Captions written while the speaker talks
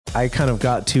I kind of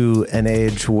got to an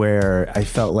age where I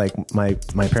felt like my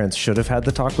parents should have had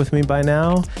the talk with me by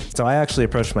now. So I actually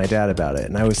approached my dad about it,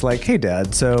 and I was like, "Hey,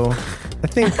 Dad, so I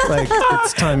think like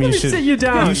it's time you should sit you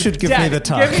down. You should give Dad, me the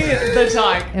talk." Give me the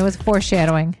talk. It was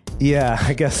foreshadowing. Yeah,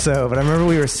 I guess so. But I remember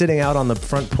we were sitting out on the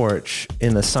front porch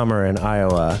in the summer in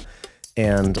Iowa,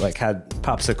 and like had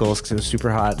popsicles because it was super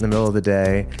hot in the middle of the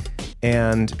day.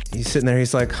 And he's sitting there.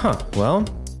 He's like,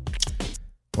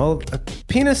 Well, a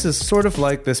penis is sort of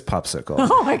like this popsicle.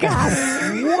 Oh my God.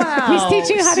 Wow. He's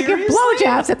teaching you how to give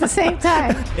blowjobs at the same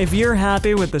time. If you're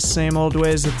happy with the same old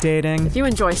ways of dating, If you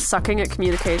enjoy sucking at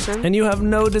communication, And you have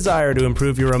no desire to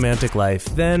improve your romantic life,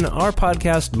 then our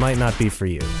podcast might not be for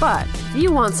you. but if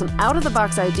you want some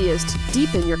out-of-the-box ideas to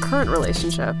deepen your current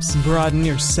relationships, broaden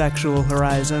your sexual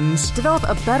horizons, develop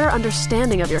a better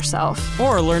understanding of yourself,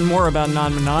 or learn more about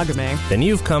non-monogamy, Then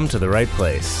you've come to the right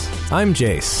place. I'm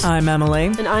Jace, I'm Emily.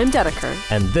 and I'm Dedeker.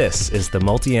 and this is the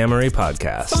Multi-Amory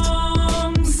Podcast.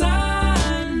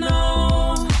 I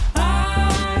know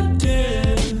I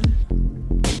did,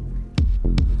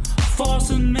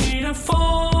 forcing me to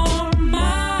form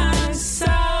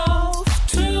myself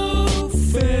to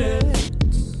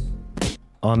fit.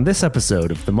 On this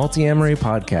episode of the Multi-Amory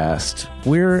Podcast,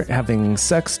 we're having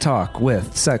sex talk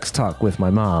with my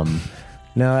mom.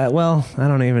 No, I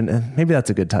don't even, maybe that's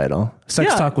a good title.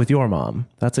 Sex Yeah. talk with your mom.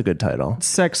 That's a good title.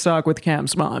 Sex talk with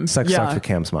Cam's mom. Sex talk with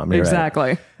Cam's mom. You're right.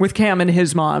 Exactly. With Cam and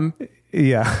his mom.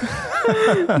 Yeah.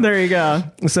 There you go.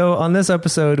 So on this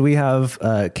episode, we have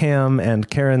Cam and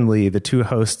Karen Lee, the two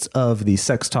hosts of the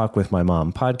Sex Talk with My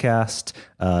Mom podcast,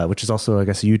 which is also, I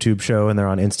guess, a YouTube show, and they're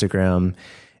on Instagram.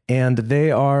 And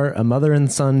they are a mother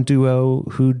and son duo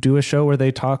who do a show where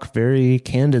they talk very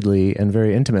candidly and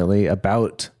very intimately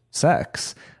about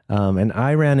sex. And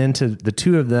I ran into the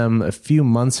two of them a few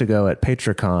months ago at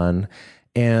PatreCon,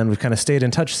 and we've kind of stayed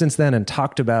in touch since then and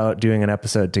talked about doing an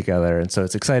episode together. And so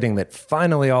it's exciting that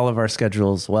finally all of our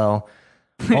schedules, well,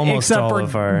 almost Except all for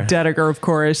of our... Dedeker, of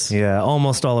course. Yeah,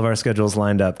 almost all of our schedules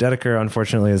lined up. Dedeker,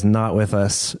 unfortunately, is not with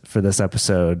us for this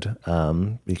episode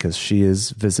because she is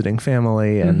visiting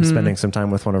family and spending some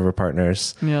time with one of her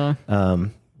partners. Yeah.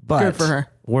 But Good for her.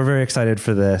 We're very excited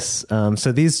for this.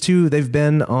 So these two, they've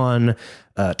been on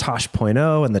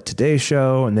Tosh.0 and the Today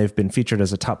Show, and they've been featured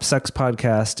as a top sex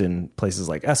podcast in places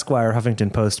like Esquire,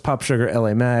 Huffington Post, Pop Sugar,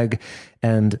 LA Mag,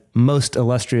 and most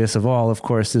illustrious of all, of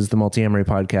course, is the Multi-Amory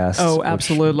Podcast. Oh,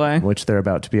 absolutely. Which they're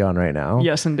about to be on right now.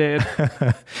 Yes, indeed.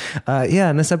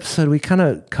 In this episode, we kind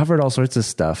of covered all sorts of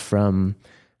stuff from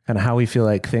kind of how we feel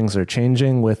like things are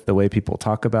changing with the way people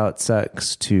talk about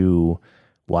sex to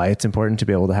why it's important to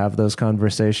be able to have those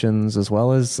conversations, as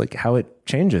well as like how it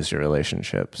changes your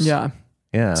relationships. Yeah.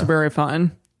 Yeah. It's very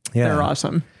fun. Yeah. They're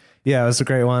awesome. Yeah, it was a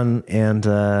great one. And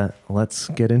let's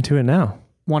get into it now.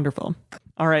 Wonderful.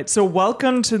 All right. So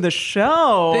welcome to the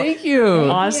show. Thank you.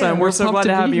 Awesome. We're so glad pumped to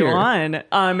to have be you here.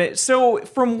 on. So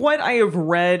from what I have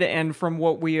read and from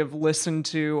what we have listened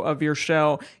to of your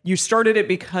show, you started it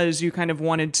because you kind of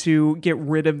wanted to get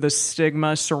rid of the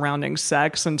stigma surrounding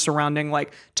sex and surrounding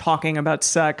like talking about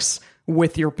sex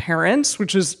with your parents,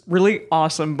 which is really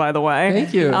awesome, by the way.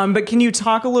 Thank you. But can you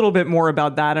talk a little bit more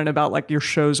about that and about like your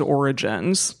show's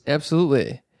origins?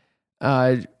 Absolutely.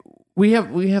 We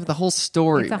have the whole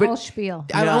story. It's a but whole spiel.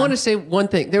 I want to say one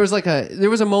thing. There was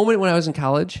a moment when I was in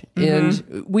college,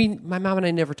 and my mom and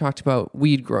I never talked about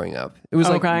weed growing up. It was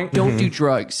Okay. like, don't do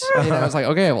drugs. And I was like,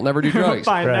 okay, we'll never do drugs.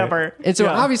 Fine, Right. never. And so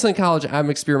Yeah. obviously in college, I'm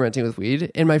experimenting with weed,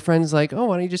 and my friend's like, oh,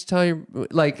 why don't you just tell your,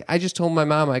 like, I just told my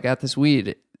mom I got this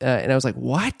weed. And I was like,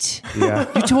 what? Yeah.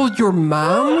 You told your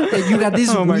mom that you got this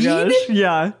Oh my weed? gosh.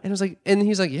 Yeah. And I was like, and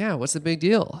he's like, yeah, what's the big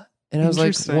deal? And I was like,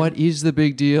 Interesting. what is the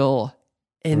big deal?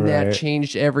 And Right. that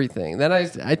changed everything. Then I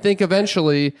think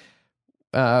eventually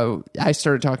I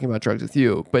started talking about drugs with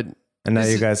you, but And now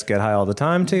you guys get high all the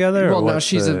time together? or well, now what's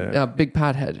she's the- a big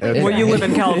pothead. Okay. Well, you live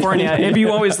in California. Have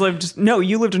you always lived? No,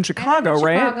 you lived in Chicago,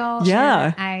 right? Chicago, Yeah.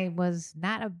 and I was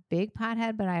not a big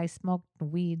pothead, but I smoked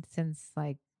weed since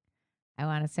like I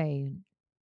want to say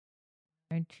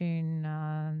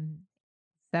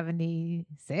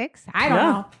 1976. I don't Yeah.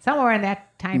 know, somewhere in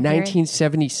that time period.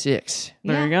 1976.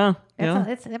 There you go.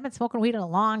 I've been smoking weed a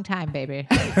long time, baby.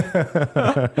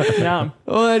 Yeah.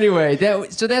 Well, anyway,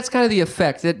 so that's kind of the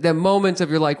effect. That moment of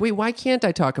you're like, wait, why can't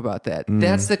I talk about that?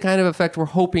 That's the kind of effect we're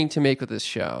hoping to make with this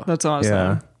show. That's awesome.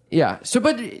 Yeah. Yeah. So,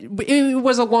 but it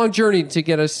was a long journey to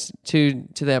get us to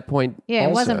that point. Yeah, it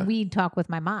also. wasn't weed talk with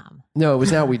my mom. No, it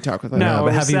was not Weed Talk with my No. mom.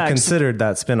 But have you sex. considered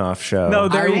that spin-off show? No,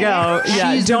 there you go.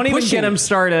 Yeah, She's don't even pushing. get him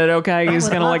started. Okay, he's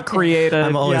would gonna love like to. create it.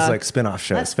 I'm always yeah. like spin-off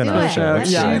show, Let's do spin-off it. show. Let's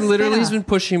She do it. literally has Spin-off. been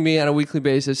pushing me on a weekly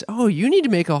basis. Oh, you need to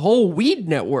make a whole weed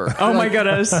network. Oh my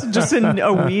goodness, just in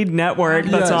a weed network.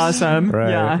 That's Yes. awesome. Right,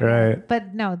 yeah. right.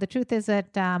 But no, the truth is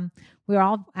that we're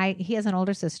all. He has an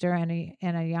older sister and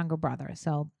a younger brother.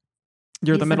 So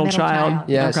You're He's the the middle middle child. child.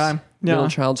 Yes. Okay. Middle Yeah.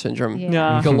 child syndrome.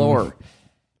 Yeah. Galore.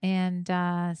 and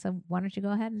so why don't you go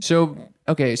ahead? And, So,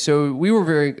 okay. So we were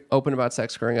very open about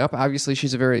sex growing up. Obviously,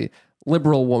 she's a very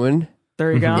liberal woman.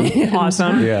 There you go.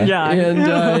 Awesome. Yeah. Yeah.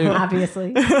 And,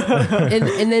 obviously,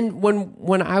 and then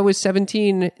when I was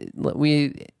 17,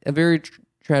 a very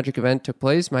tragic event took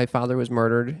place. My father was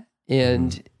murdered,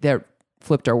 and that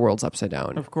flipped our worlds upside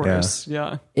down. Of course.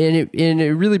 Yeah. And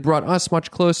it really brought us much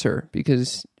closer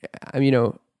because,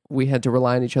 we had to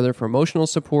rely on each other for emotional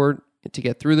support to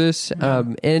get through this.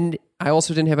 And I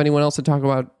also didn't have anyone else to talk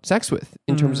about sex with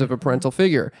in terms of a parental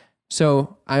figure.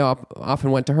 So I often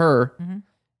went to her,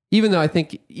 even though I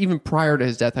think even prior to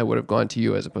his death, I would have gone to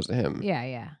you as opposed to him.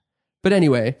 yeah. But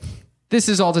anyway, this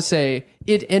is all to say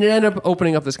it ended up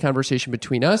opening up this conversation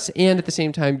between us. And at the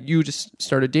same time, you just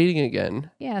started dating again.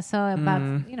 Yeah, so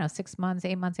about 6 months,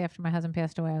 8 months after my husband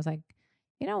passed away, I was like,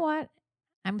 you know what?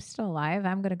 I'm still alive.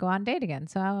 I'm going to go on a date again.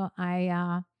 So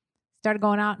I started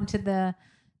going out into the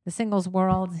singles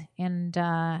world, and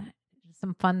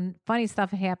some funny stuff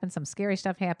happened, some scary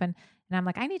stuff happened, and I'm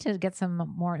like, I need to get some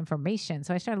more information.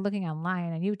 So I started looking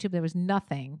online on YouTube. There was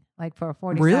nothing like for a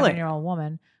 47-year-old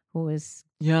woman who was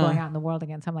going out in the world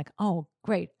again. So I'm like, oh,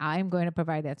 great. I'm going to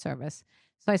provide that service.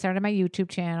 So I started my YouTube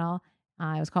channel.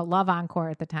 It was called Love Encore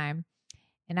at the time.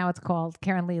 And now it's called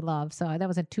Karen Lee Love. So that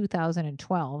was in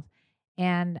 2012.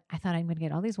 And I thought I'm going to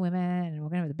get all these women and we're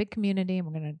going to have a big community and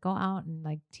we're going to go out and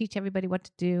like teach everybody what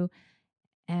to do.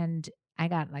 And I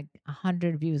got like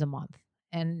 100 views a month.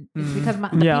 And it's because the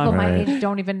people my age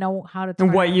don't even know how to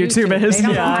turn What on YouTube is. They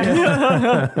don't know how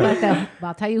to- Yeah. But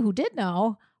I'll tell you who did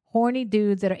know. Horny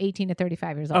dudes that are 18 to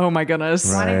 35 years old. Oh my goodness.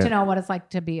 Right. Wanting to know what it's like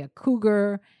to be a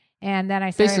cougar. And then I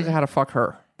started... Basically, how to fuck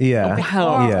her. Yeah.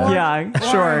 Hell Yeah.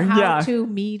 Sure. How Yeah. to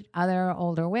meet other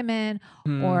older women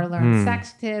or learn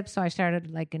sex tips. So I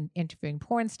started like interviewing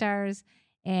porn stars,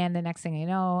 and the next thing you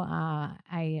know,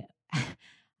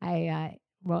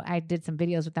 I did some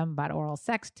videos with them about oral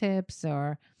sex tips.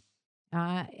 Or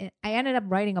I ended up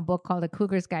writing a book called "A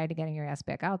Cougar's Guide to Getting Your Ass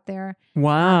Back Out There."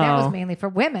 Wow. That was mainly for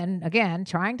women, again,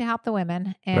 trying to help the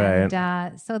women. And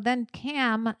so then,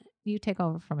 Cam, you take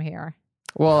over from here.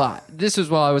 Well, this was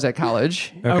while I was at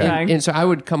college. Okay. And so I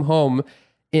would come home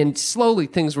and slowly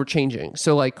things were changing.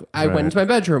 So like I went into my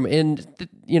bedroom and,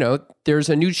 there's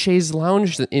a new chaise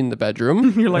lounge in the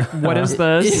bedroom. You're like, what is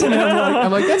this?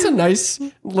 I'm like, that's a nice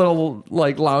little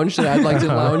like lounge that I'd like to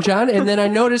lounge on. And then I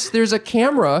noticed there's a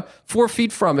camera 4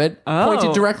 feet from it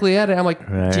pointed directly at it. I'm like,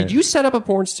 did you set up a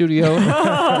porn studio in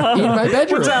my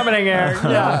bedroom? What's happening here?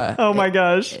 Yeah. Oh my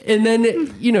gosh. And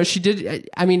then, she did,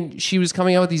 she was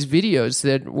coming out with these videos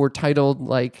that were titled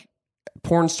like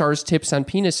porn stars tips on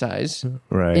penis size.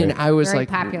 Right. And I was Very like,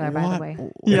 popular, by the what? way.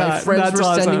 Yeah, my friends that's were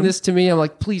sending awesome. this to me. I'm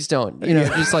like, please don't,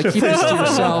 just like keep this to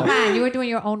yourself. Come on, you were doing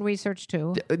your own research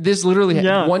too. This literally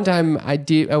Yeah. one time I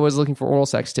was looking for oral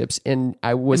sex tips and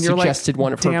I was And you're suggested like,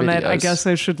 one of her damn videos. it, I guess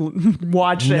I should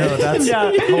watch it. No, that's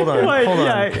hold on, Like, hold on.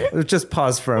 yeah. Just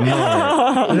pause for a moment.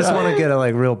 I just want to get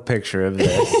a real picture of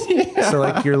this. So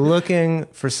like you're looking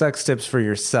for sex tips for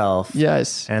yourself.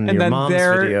 Yes. And And your then mom's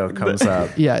video comes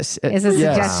up. Yes. Is it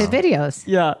Yes. suggested videos?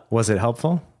 Yeah. Was it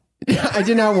helpful? I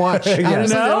did not watch.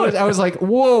 Honestly, I was like,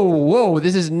 whoa,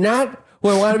 this is not who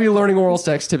I want to be learning oral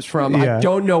sex tips from. Yeah. I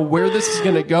don't know where this is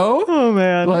going to go. Oh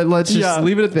man. Let's just Yeah.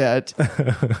 leave it at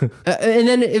that. And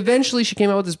then eventually she came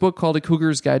out with this book called A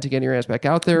Cougar's Guide to Getting Your Ass Back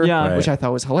Out There, Yeah. which I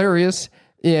thought was hilarious.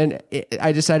 And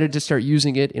I decided to start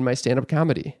using it in my stand-up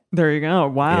comedy. There you go.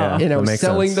 Wow. Yeah. And I that was makes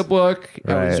selling sense. the book.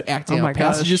 I was Right. acting Oh my out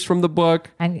passages gosh. from the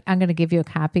book. I'm going to give you a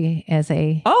copy as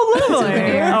a... Oh,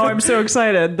 lovely. Oh, I'm so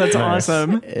excited. That's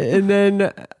awesome. And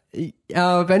then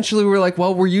eventually we were like,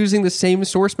 well, we're using the same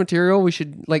source material. We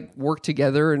should work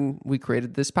together. And we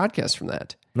created this podcast from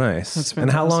that Nice. That's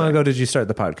And how long fantastic. ago did you start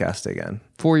the podcast again?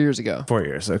 4 years ago. 4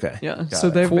 years. Okay. Yeah. Got So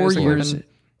it. they've 4 basically years. been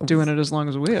doing it as long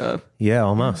as we have. Yeah,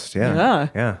 almost. Yeah. Yeah.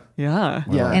 Yeah. Yeah.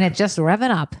 Yeah. And it's just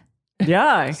revving up.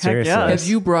 Yeah. Heck Seriously. yes. Have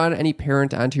you brought any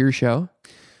parent onto your show?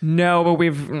 No, but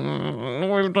we've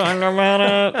talked about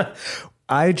it.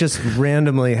 I just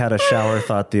randomly had a shower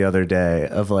thought the other day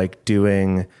of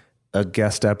doing a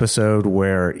guest episode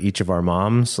where each of our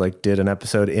moms like did an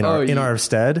episode in our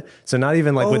stead. So not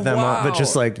even like with them, but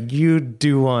just like you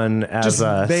do one as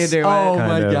us. They do it. Oh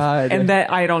my God. And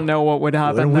that I don't know what would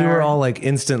happen. And we there. were all like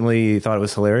instantly thought it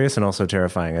was hilarious and also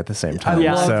terrifying at the same time. I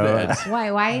love so that.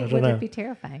 Why would it be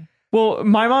terrifying? Well,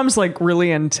 my mom's like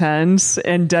really intense,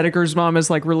 and Dedeker's mom is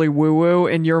like really woo woo,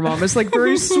 and your mom is like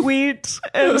very sweet,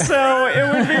 and so it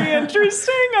would be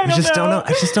interesting. I just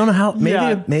don't know how. Maybe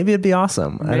Yeah. maybe it'd be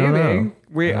awesome. I don't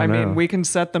know. I mean, we can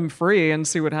set them free and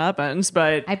see what happens.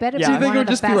 But I bet it's yeah. Do you think one it of would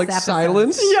the just be best like episodes.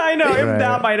 silence? Yeah, I know Right.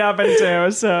 that might happen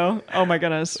too. So, oh my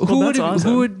goodness, well, Who that's awesome.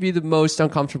 who would be the most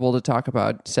uncomfortable to talk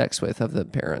about sex with of the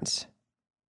parents?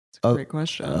 Great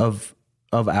question. Of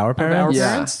our Of parents. our Yeah.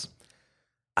 parents?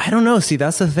 I don't know. See,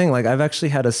 that's the thing. Like, I've actually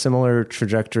had a similar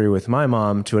trajectory with my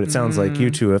mom to what it sounds like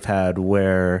you two have had,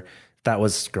 where that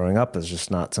was growing up as just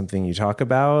not something you talk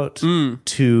about,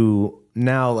 to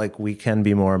now, like, we can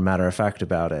be more matter of fact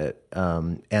about it.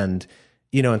 And,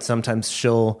 you know, and sometimes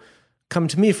she'll come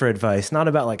to me for advice, not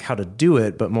about like how to do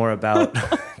it, but more about,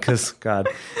 because God,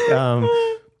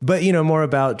 but, you know, more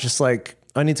about just like,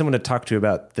 I need someone to talk to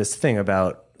about this thing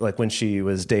about, like when she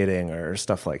was dating or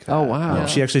stuff like that. Oh, wow. Yeah.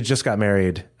 She actually just got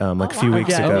married like a few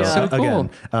weeks Again, ago. yeah. So cool.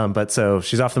 Again. But so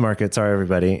she's off the market. Sorry,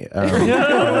 everybody.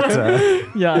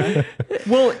 Yeah.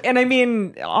 Well, and I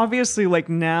mean, obviously, like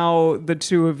now the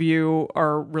two of you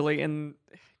are really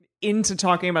into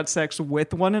talking about sex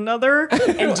with one another.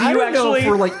 And do I you don't know actually if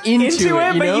we're, like, into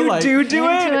it, you but know, you like- do Into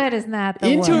it? it is not the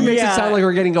Into it word. makes Yeah. it sound like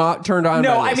we're getting turned on.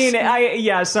 No, by I this.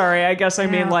 mean, sorry. I guess I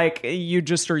mean Yeah. like you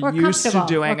just are We're used to comfortable.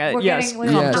 doing We're- it. we're Yes, getting-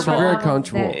 we're Yes, comfortable. we're very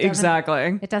comfortable. That doesn't-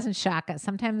 Exactly. It doesn't shock us.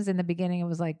 Sometimes in the beginning it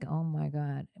was like, oh my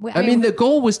God. I mean, the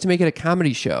goal was to make it a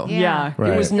comedy show. Yeah.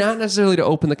 Right. It was not necessarily to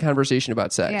open the conversation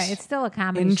about sex. yeah, it's still a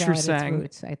comedy show at its Interesting.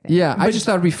 roots, I think. Yeah, I just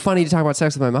thought it'd be funny to talk about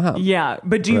sex with my mom. Yeah,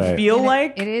 but do you Right. feel And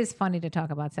like? it is funny to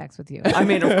talk about sex with you. I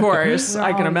mean, of course, We're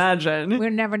I can always- imagine.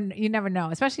 You never know,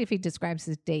 especially if he describes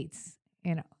his dates.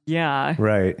 You know, Yeah,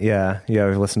 Right. Yeah. Yeah.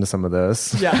 We've listened to some of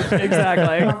those. yeah,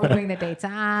 exactly. we'll bring the dates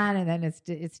on, and then it's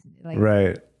like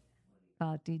Right.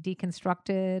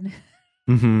 deconstructed.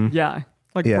 Yeah,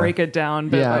 like Yeah. break it down.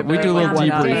 Bit Yeah, by we bit, do a like little what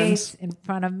debrief. happens. Dates in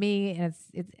front of me, and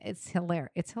it's hilarious.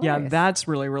 It's Yeah, hilarious. that's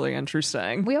really really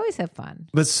interesting. We always have fun.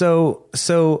 But so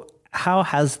how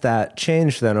has that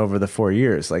changed then over the 4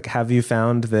 years? Like, have you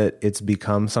found that it's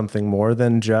become something more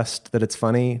than just that it's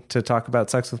funny to talk about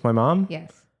sex with my mom?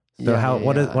 Yes. So Yeah,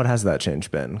 what has that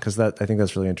change been? Because I think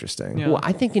that's really interesting. Yeah. Well,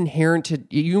 I think inherent to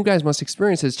you guys must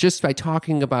experience this just by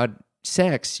talking about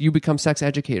sex, you become sex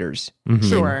educators.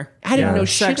 Sure. I didn't Yeah. know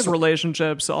shit sex about-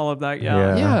 relationships, all of that. Yeah.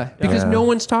 Yeah, Yeah, because no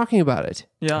one's talking about it.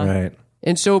 yeah. Right.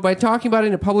 And so by talking about it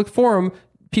in a public forum,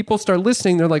 people start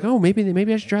listening. They're like, "Oh, maybe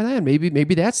I should try that.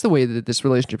 Maybe that's the way that this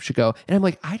relationship should go." And I'm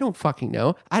like, "I don't fucking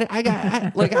know. I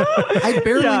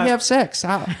barely Yeah. have sex.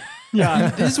 Yeah.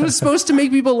 This was supposed to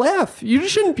make people laugh. You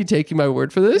shouldn't be taking my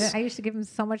word for this." I used to give him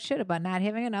so much shit about not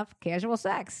having enough casual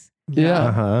sex. Yeah.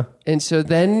 Uh-huh. And so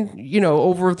then,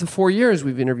 over the 4 years,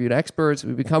 we've interviewed experts.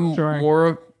 We've become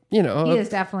more, He has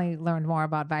definitely learned more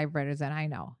about vibrators than I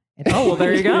know. Oh well,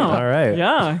 there you go. All right.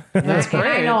 Yeah, that's And I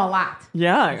great. know a lot.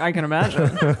 Yeah, I can imagine.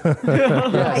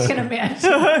 I can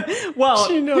imagine. Well,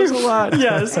 She knows a lot.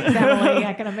 yes, Definitely,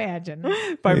 I can imagine.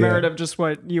 by merit of just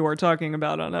what you are talking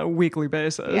about on a weekly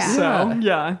basis. Yeah. So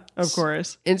yeah, of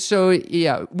course. And so,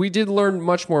 yeah, we did learn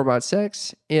much more about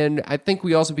sex. And I think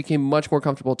we also became much more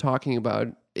comfortable talking about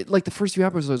it. Like the first few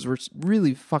episodes were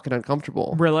really fucking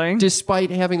uncomfortable. Really?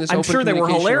 Despite having this I'm open sure they were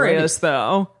communication hilarious,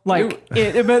 though. Like,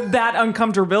 but that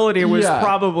uncomfortability was Yeah.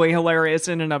 probably hilarious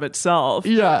in and of itself.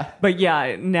 already. Yeah. But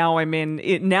yeah, now I mean,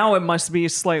 it must be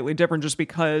slightly different just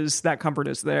because that comfort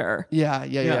is there. Yeah.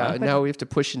 Yeah. Now we have to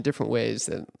push in different ways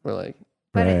that we're like,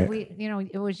 But Right.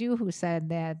 it was you who said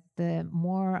that the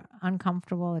more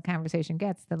uncomfortable the conversation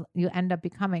gets, you end up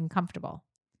becoming comfortable.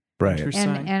 Right. Interesting.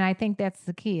 And I think that's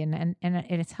the key. And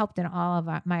it's helped in all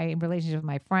of my relationship with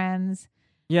my friends.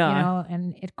 Yeah.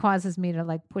 And it causes me to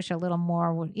like push a little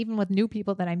more, even with new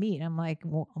people that I meet. I'm like,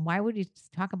 well, why would you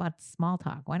talk about small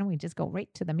talk? Why don't we just go right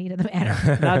to the meat of the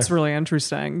matter? That's really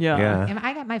interesting. Yeah. Yeah. And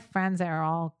I got my friends that are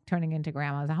all turning into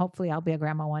grandmas. Hopefully, I'll be a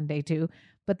grandma one day too.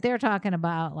 But they're talking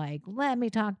about like, let me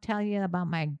tell you about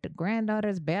my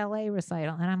granddaughter's ballet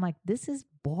recital, and I'm like, this is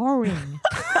boring.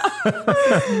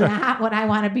 This is not what I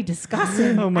want to be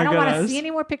discussing. Oh my I don't want to goodness. see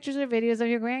any more pictures or videos of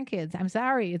your grandkids. I'm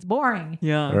sorry, it's boring.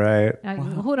 Yeah. Right. Now,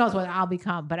 who knows what I'll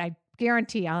become? But I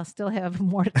guarantee I'll still have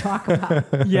more to talk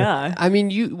about. Yeah. I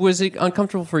mean, was it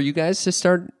uncomfortable for you guys to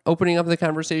start opening up the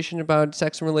conversation about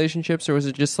sex and relationships, or was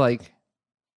it just like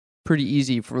pretty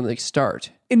easy from the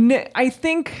start? And I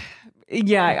think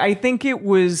Yeah, I think it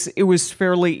was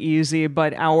fairly easy,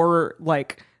 but our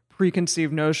like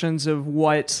preconceived notions of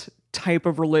what type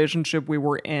of relationship we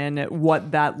were in,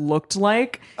 what that looked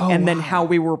like, and then how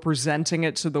we were presenting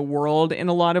it to the world in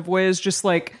a lot of ways, just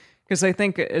like, because I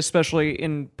think especially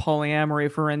in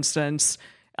polyamory, for instance,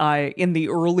 in the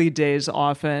early days,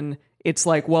 often it's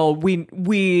like, well, we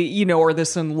are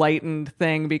this enlightened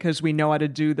thing because we know how to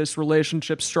do this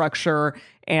relationship structure,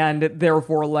 and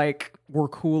therefore like we're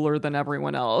cooler than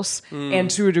everyone else. And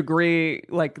to a degree,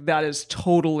 like that is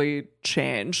totally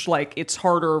changed. Like it's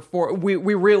harder for we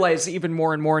realize even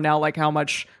more and more now, like how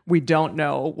much we don't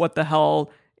know what the hell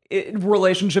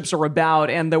relationships are about,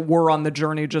 and that we're on the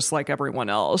journey just like everyone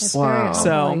else. It's very humble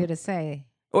So- of you to say.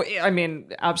 Well, I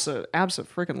mean,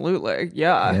 absolutely,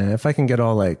 yeah. Yeah, if I can get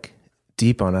all like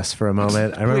deep on us for a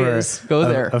moment, I remember Please. Go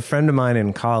there. a friend of mine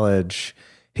in college,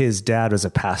 his dad was a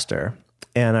pastor.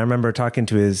 And I remember talking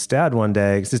to his dad one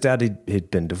day, because his dad had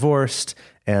been divorced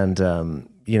and,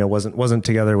 wasn't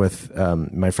together with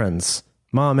my friend's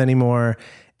mom anymore.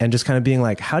 And just kind of being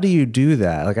like, how do you do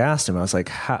that? Like I asked him, I was like,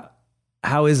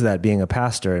 how is that being a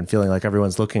pastor and feeling like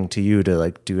everyone's looking to you to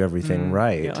like do everything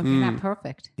right? yeah. You're not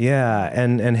perfect. Yeah.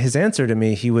 And his answer to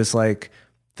me, he was like,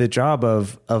 the job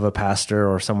of a pastor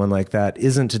or someone like that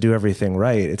isn't to do everything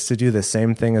right. It's to do the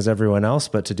same thing as everyone else,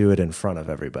 but to do it in front of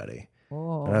everybody.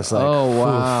 Oh, And I was like, Oh,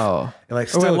 wow. It like I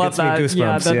still love gets me that. goosebumps.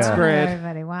 Yeah, that's great.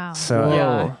 everybody, wow. So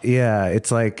Yeah. yeah, it's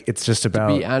like, it's just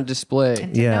about, Be on display.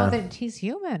 And to yeah. know that he's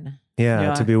human.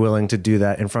 Yeah. to be willing to do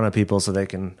that in front of people so they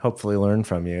can hopefully learn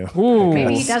from you.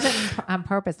 Maybe he does it on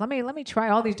purpose. Let me try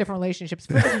all these different relationships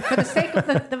for the sake of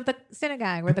the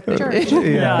synagogue or the church.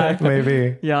 Yeah,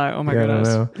 maybe. Yeah. Oh my Yeah, I don't goodness.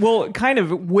 know. Well, kind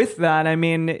of with that, I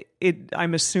mean,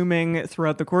 I'm assuming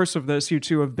throughout the course of this, you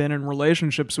two have been in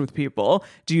relationships with people.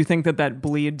 Do you think that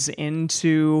bleeds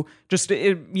into just,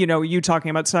 you talking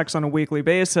about sex on a weekly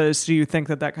basis? Do you think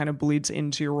that kind of bleeds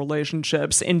into your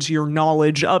relationships, into your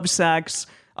knowledge of sex,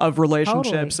 of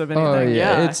relationships, Totally. of anything? Oh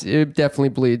yeah, it definitely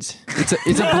bleeds. It's a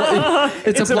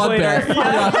bloodbath.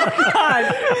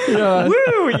 Yeah.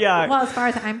 Woo, yeah. Well, as far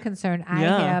as I'm concerned, I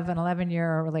Yeah. have an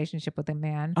 11-year relationship with a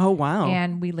man. Oh, wow.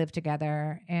 And we live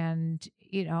together. And,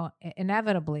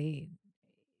 inevitably,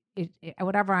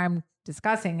 whatever I'm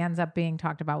discussing ends up being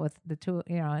talked about with the two,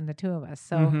 and the two of us.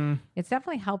 So Mm-hmm. it's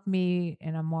definitely helped me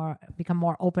become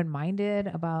more open-minded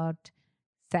about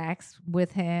sex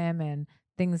with him and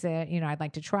things that, I'd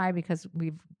like to try, because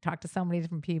we've talked to so many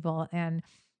different people. And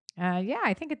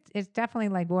I think it's definitely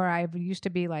like where I used to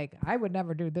be like, I would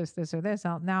never do this, or this.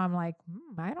 Now I'm like,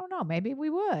 I don't know, maybe we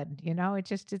would,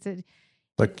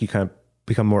 Like you kind of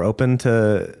become more open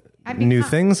to new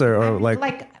things or I'm,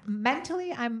 like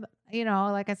mentally, I'm,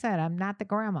 like I said, I'm not the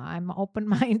grandma. I'm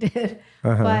open-minded,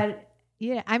 Uh-huh. but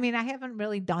yeah, I mean, I haven't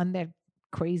really done the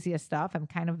craziest stuff. I'm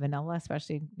kind of vanilla,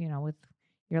 especially, with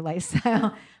your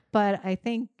lifestyle. But I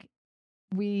think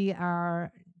we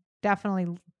are definitely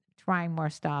trying more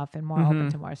stuff and more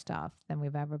open to more stuff than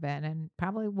we've ever been, and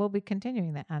probably will be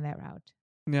continuing that on that route.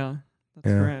 Yeah. That's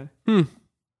Yeah. great.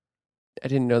 I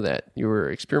didn't know that you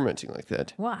were experimenting like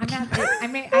that. Well, I'm not. I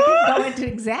mean, I can go into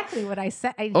exactly what I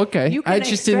said. Okay, you can I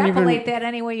just didn't even- extrapolate that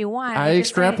any way you want. I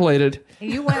just said- extrapolated.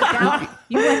 You went down.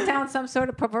 You went down some sort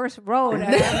of perverse road.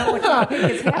 I don't know what you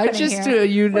think is happening I just here.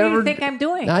 you What do never. you think I'm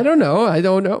doing? I don't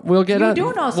know. We'll get You on. do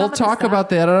know some we'll of the talk stuff. about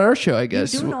that on our show, I You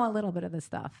guess. do know a little bit of this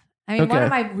stuff. I mean, one Okay. of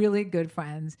my really good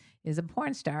friends is a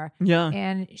porn star, Yeah.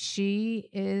 and she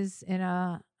is in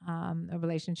a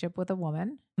relationship with a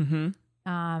woman. Mm-hmm.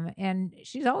 And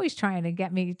she's always trying to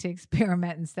get me to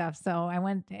experiment and stuff. So I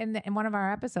went in one of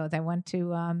our episodes. I went to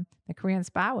the Korean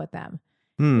spa with them.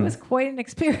 It was quite an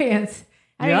experience.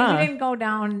 I mean, Yeah. we didn't go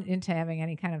down into having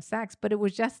any kind of sex, but it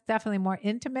was just definitely more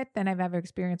intimate than I've ever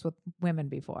experienced with women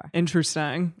before.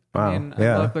 Interesting. Wow. I mean,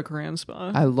 Yeah. I love the Korean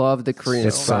spa. I love the Korean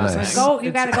It's so spa. nice.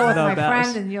 You got to go with the my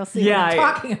best. friend, and you'll see Yeah, what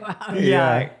I'm talking about.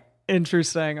 Yeah.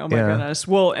 Interesting. Oh my Yeah. goodness.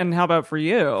 Well, and how about for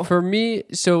you? For me,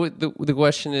 so the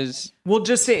question is, Well,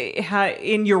 just say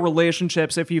in your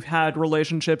relationships, if you've had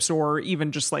relationships or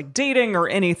even just like dating or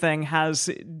anything,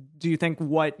 do you think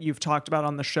what you've talked about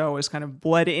on the show is kind of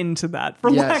bled into that, for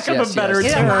Yes, lack of yes, a better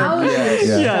yes. It term? allows you to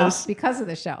do Yes. stuff because of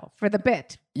the show, for the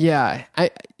bit. yeah,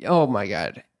 oh my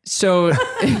god. So,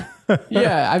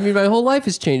 yeah, I mean, my whole life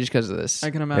has changed because of this. I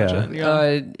can imagine.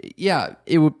 Yeah.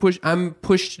 It would push. I'm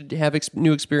pushed to have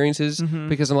new experiences Mm-hmm.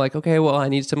 because I'm like, okay, well, I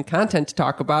need some content to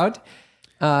talk about.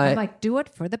 I'm like, do it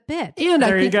for the bit. And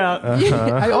There I you think, go.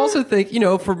 Yeah, I also think,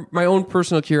 for my own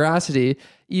personal curiosity,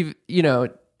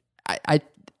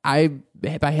 I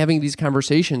by having these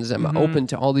conversations, I'm Mm-hmm. open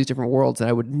to all these different worlds that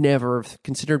I would never have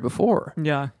considered before.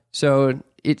 Yeah. So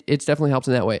it's definitely helped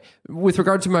in that way. With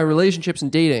regard to my relationships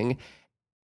and dating,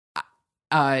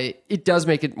 it does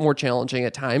make it more challenging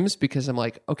at times because I'm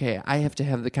like, okay, I have to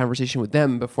have the conversation with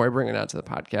them before I bring it out to the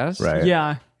podcast. Right.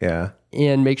 Yeah. Yeah.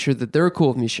 And make sure that they're cool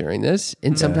with me sharing this.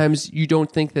 And sometimes you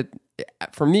don't think that,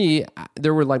 for me,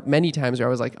 there were like many times where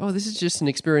I was like, oh, this is just an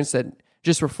experience that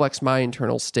just reflects my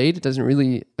internal state. It doesn't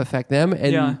really affect them.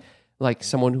 And like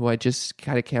someone who I just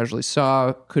kind of casually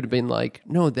saw could have been like,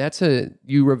 no,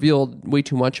 you revealed way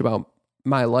too much about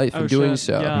my life in doing shit.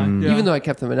 so. Yeah. Even though I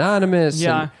kept them anonymous.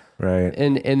 Yeah. Right.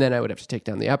 And then I would have to take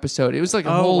down the episode. It was like a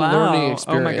Oh, whole wow. learning Oh, my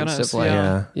experience goodness. of like,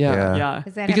 Yeah. Yeah.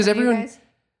 Is that Because happened to you everyone- guys?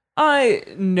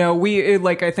 No,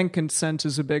 I think consent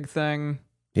is a big thing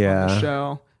on the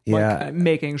show. Yeah. Like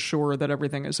making sure that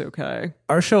everything is okay.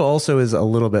 Our show also is a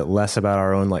little bit less about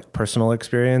our own like personal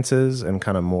experiences and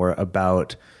kind of more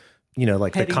about,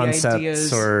 like Heady the concepts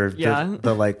ideas. or Yeah.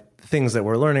 the like things that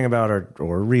we're learning about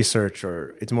or research,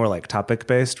 or it's more like topic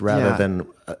based rather than,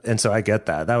 and so I get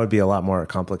that would be a lot more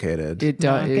complicated. it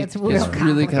does. it gets It's real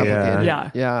really complicated.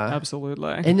 Yeah. Yeah.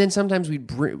 Absolutely. And then sometimes we'd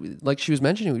bring, like she was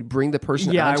mentioning, we'd bring the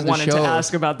person yeah, I onto the wanted show. to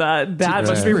ask about that. That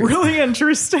must be Right. really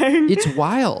interesting. It's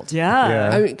wild. yeah.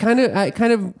 I mean, kind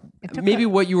of maybe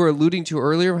what you were alluding to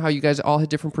earlier, how you guys all had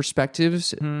different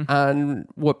perspectives on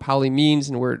what poly means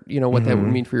and where, what that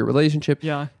would mean for your relationship.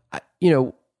 Yeah.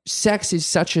 Sex is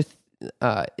such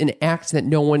an act that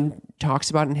no one talks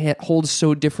about and holds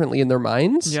so differently in their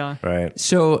minds. Yeah. Right.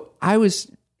 So I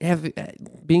was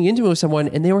being intimate with someone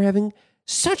and they were having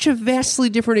such a vastly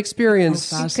different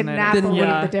experience. Oh, You could Fascinating. not Then- believe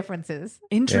Yeah. the differences.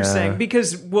 Interesting.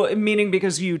 Yeah.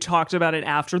 Because you talked about it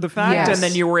after the fact Yes. and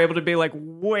then you were able to be like,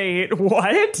 wait,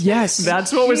 what? Yes.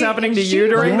 That's what was She- happening to she- you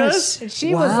during Yes. this?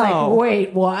 She was Wow. like,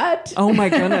 wait, what? Oh my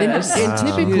goodness. And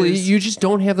typically, you just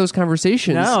don't have those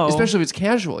conversations, No. especially if it's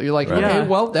casual. You're like, okay, Yeah.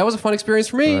 well, that was a fun experience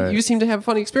for me. Right. You seem to have a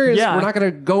fun experience. Yeah. We're not going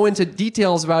to go into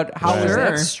details about how was Sure.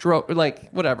 that stroke, like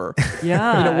whatever.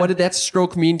 Yeah. What did that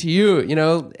stroke mean to you?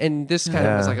 And this kind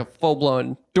of was like a full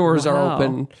blown doors are Wow.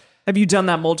 open. Have you done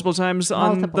that multiple times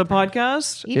on Multiple the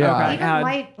podcast? Even, Yeah.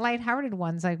 even lighthearted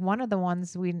ones, like one of the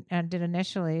ones we did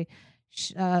initially.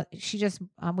 She just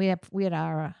we had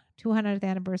our 200th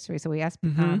anniversary, so we asked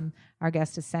our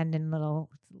guests to send in little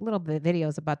bit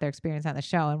videos about their experience on the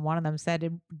show, and one of them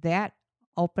said that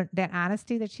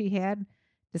honesty that she had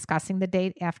discussing the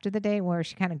date after the date, where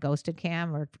she kind of ghosted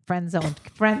Cam or friend zoned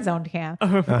Cam,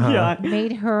 Yeah.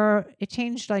 it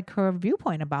changed like her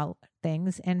viewpoint about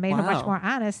things and made her much Wow. more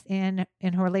honest in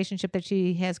her relationship that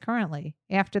she has currently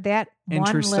after that one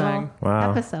Interesting. little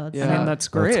Wow. episode. Yeah. I mean, that's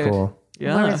great. That's cool.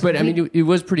 Yeah. Whereas- But I mean, it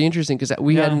was pretty interesting because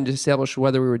we Yeah. hadn't established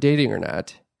whether we were dating or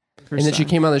not. And then she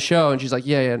came on the show and she's like,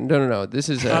 yeah, no, this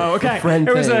is a Oh, okay. friend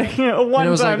It was thing. a And it was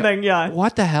one-time like, thing, yeah.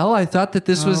 What the hell? I thought that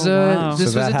this was wow. this So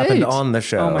was that a happened date. on the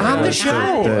show. Oh my On the gosh.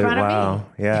 show. In front of me. Wow.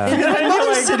 Yeah. My mom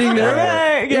was sitting there.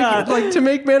 Right, yeah. Like to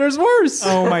make matters worse.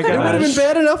 Oh my It would have been gosh.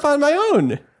 bad enough on my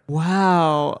own.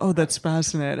 Wow. Oh, that's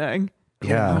fascinating.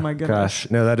 Yeah. Oh my goodness.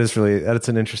 Gosh. No, that's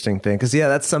an interesting thing. Cause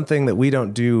that's something that we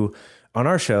don't do on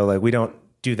our show. Like we don't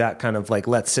do that kind of like,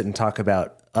 let's sit and talk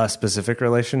about a specific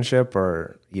relationship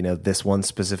or, this one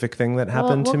specific thing that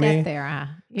happened we'll to me. get there, huh?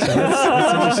 It's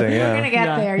interesting. You're gonna Yeah.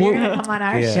 get there. You're gonna come on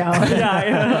our Yeah. show.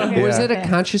 Yeah. Was Yeah. it a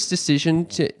conscious decision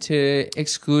to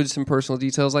exclude some personal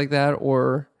details like that,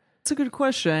 or It's a good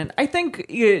question. I think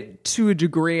to a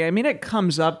degree, I mean, it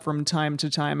comes up from time to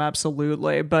time,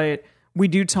 absolutely. But we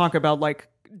do talk about like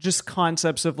just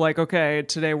concepts of like, okay,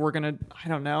 today we're going to, I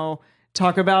don't know,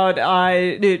 talk about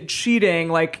cheating.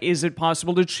 Like, is it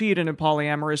possible to cheat in a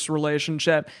polyamorous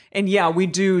relationship? And yeah, we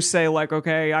do say like,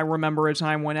 okay, I remember a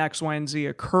time when X, Y, and Z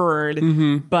occurred.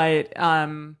 But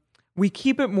we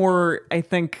keep it more, I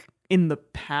think, in the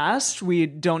past. We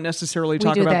don't necessarily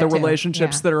talk do about the that too.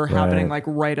 relationships Yeah. that are happening Right.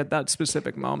 like right at that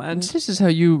specific moment. this is how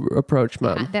you approach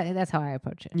mom? That's how I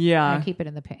approach it. Yeah. I keep it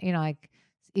in the like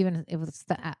even if it's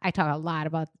I talk a lot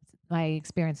about my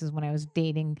experiences when I was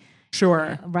dating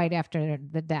Sure. right after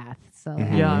the death. So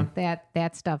Yeah.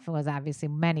 that stuff was obviously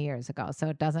many years ago. So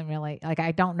it doesn't really like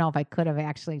I don't know if I could have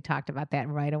actually talked about that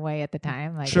right away at the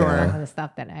time. Like Sure. some of the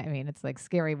stuff that it's like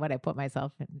scary what I put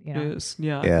myself in. It is.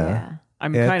 Yeah. Yeah. Yeah.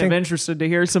 I'm Yeah, I kind of think- interested to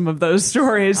hear some of those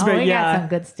stories, Oh, but we yeah. got some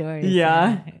good stories.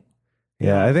 Yeah.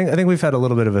 Yeah, I think we've had a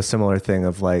little bit of a similar thing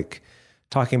of like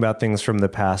talking about things from the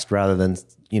past rather than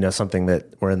something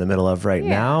that we're in the middle of right Yeah.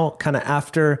 now. Kind of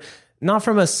after, not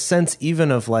from a sense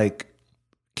even of like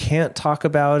can't talk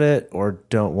about it or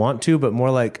don't want to, but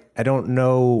more like I don't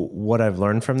know what I've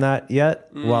learned from that yet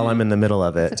while I'm in the middle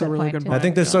of it. That's a really point, good too. point. I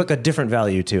think there's like a different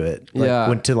value to it. Like, Yeah.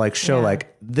 when to like show Yeah.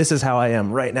 like this is how I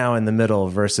am right now in the middle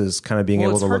versus kind of being Well,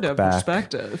 able it's to hard look to have back.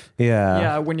 perspective. Yeah.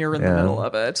 Yeah, when you're in the middle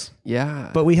of it. Yeah.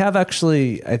 But we have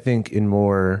actually, I think, in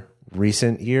more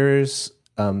recent years,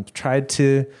 tried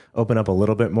to open up a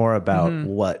little bit more about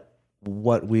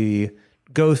what we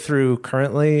go through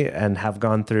currently and have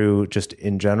gone through just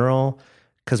in general,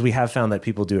 because we have found that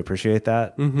people do appreciate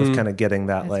that of kind of getting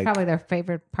that It's like probably their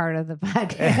favorite part of the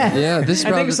podcast. yeah, this is I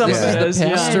think probably some this of is it the is, yeah.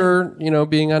 pastor,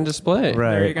 being on display.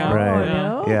 right, There you go. right, Oh,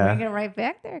 no, yeah. bring it right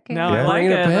back there. Kate. No, I Yeah. like Bring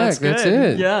it. it back. That's good. That's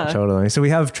it. Yeah. Totally. So we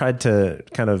have tried to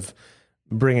kind of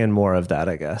bring in more of that,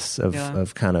 I guess, of Yeah.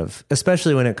 kind of,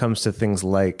 especially when it comes to things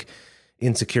like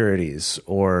insecurities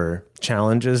or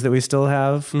challenges that we still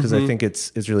have, because I think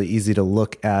it's really easy to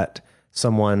look at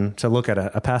someone, to look at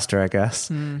a pastor, I guess,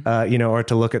 or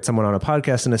to look at someone on a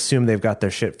podcast and assume they've got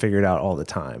their shit figured out all the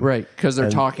time. Right, because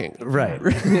they're talking. Right.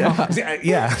 Yeah, because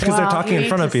they're Well, talking you in need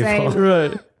front of to say- people.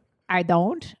 Right. I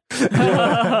don't.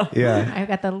 Yeah. I've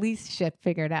got the least shit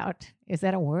figured out. Is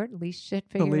that a word? Least shit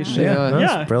figured least out? shit. Yeah.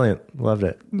 That's Yeah. brilliant. Loved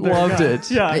it. Loved it.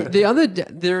 Yeah.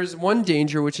 There's one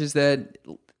danger, which is that,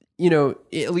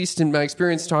 at least in my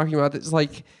experience talking about this,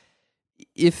 like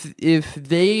if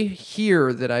they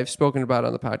hear that I've spoken about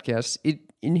on the podcast, it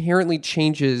inherently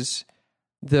changes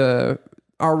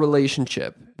our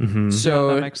relationship.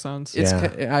 So That makes sense. it's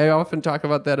Yeah. I often talk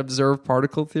about that observed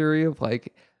particle theory of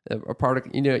like a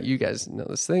particle. You guys know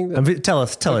this thing. That, Tell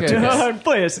it to Okay. us.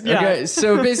 Please. Yeah. Okay,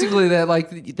 so basically that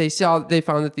like they found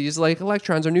that these like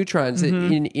electrons or neutrons that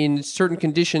in certain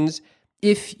conditions,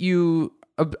 if you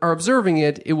are observing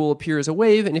it, it will appear as a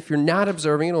wave, and if you're not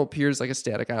observing it, it will appear as like a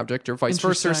static object or vice versa or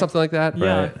Interesting. something like that.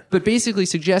 Yeah. Right. But basically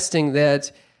suggesting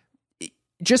that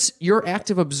just your act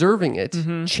of observing it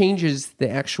changes the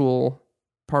actual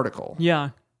particle. Yeah.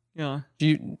 Yeah. Do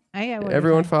you I get what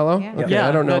everyone you're saying. follow? Yeah. Okay, Yeah,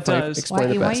 I don't know that if I does. explained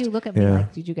Why, it why best. you look at me Yeah.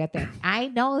 like, did you get that? I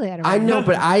know that. I know, already.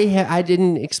 but I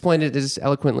didn't explain it as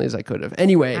eloquently as I could have.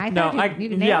 Anyway, I No, thought you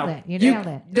nailed yeah. it. You nailed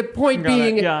it. the point Got it,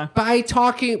 being, yeah.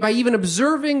 by even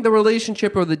observing the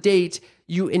relationship or the date,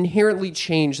 you inherently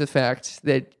change the fact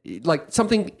that like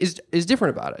something is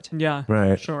different about it. Yeah.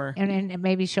 Right. Sure. And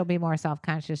maybe she'll be more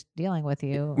self-conscious dealing with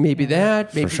you. Maybe you know.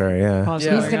 that, maybe For sure. Yeah.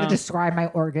 Possibly, He's going to yeah. describe my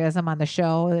orgasm on the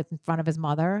show in front of his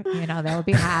mother. That would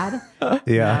be odd.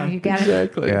 Yeah. You got it.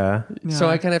 exactly. Yeah. So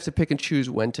I kind of have to pick and choose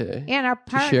when to. And our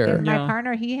share. and my Yeah.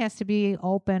 partner, he has to be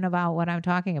open about what I'm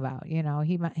talking about. He has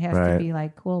Right. to be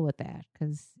like cool with that,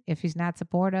 because if he's not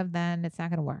supportive, then it's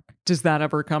not going to work. Does that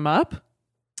ever come up?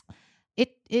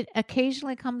 It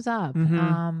occasionally comes up,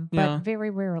 Mhm. but Yeah. very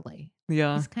rarely.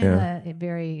 Yeah. He's kind of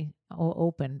very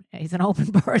open. He's an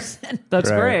open person. That's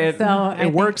Right. great. So I it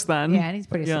think- works then. Yeah, and he's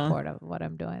pretty Yeah. supportive of what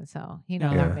I'm doing. So he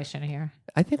knows Yeah. our mission here.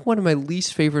 I think one of my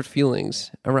least favorite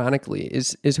feelings, ironically,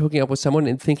 is hooking up with someone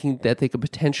and thinking that they could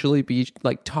potentially be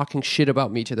like talking shit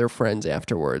about me to their friends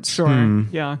afterwards. Sure.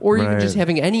 Yeah. Or even Right. just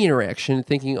having any interaction,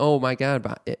 thinking, "Oh my god,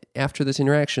 after this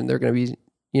interaction, they're going to be,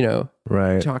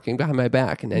 Right. talking behind my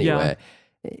back in any Yeah. way."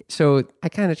 So I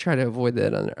kind of try to avoid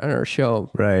that on our show.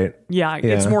 Right. Yeah,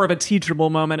 it's Yeah. more of a teachable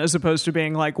moment as opposed to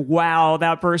being like, wow,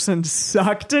 that person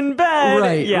sucked in bed.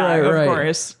 Right, Yeah, right, of right.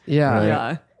 course. Yeah,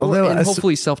 Yeah. Although and as-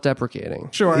 hopefully self-deprecating.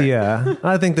 Sure. Yeah.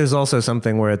 I think there's also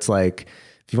something where it's like,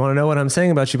 if you want to know what I'm saying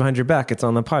about you behind your back, it's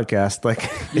on the podcast. Like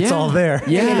it's Yeah. all there.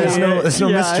 Yeah. There's no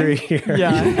Yeah. mystery here.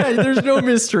 Yeah. There's no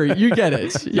mystery. You get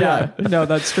it. Yeah. No,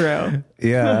 that's true.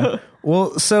 Yeah.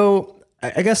 Well, so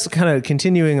I guess kind of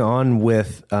continuing on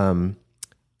with,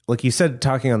 like you said,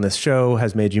 talking on this show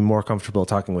has made you more comfortable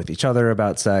talking with each other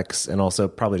about sex and also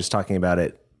probably just talking about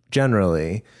it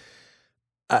generally.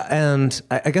 And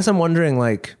I guess I'm wondering,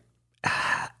 like,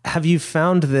 have you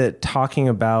found that talking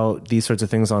about these sorts of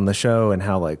things on the show and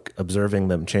how like observing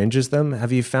them changes them?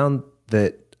 Have you found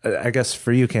that, I guess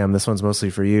for you, Cam, this one's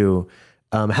mostly for you.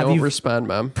 Have Don't you, respond,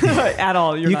 Mom. At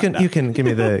all. You're you not, can give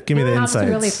me the Mom's insights.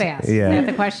 really fast. Yeah. Is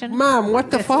that the question? Mom,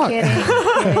 what the Just fuck?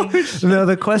 kidding. No,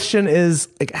 the question is,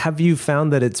 like, have you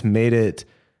found that it's made it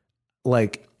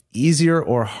like easier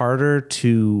or harder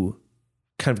to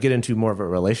kind of get into more of a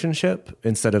relationship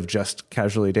instead of just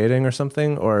casually dating or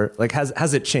something? Or like,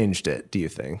 has it changed it, do you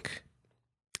think?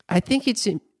 I think it's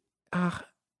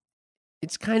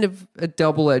kind of a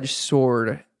double-edged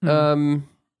sword.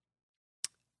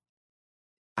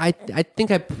 I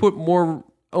think I put more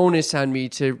onus on me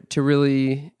to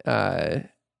really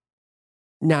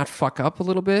not fuck up a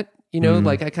little bit.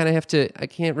 Like I kind of have to. I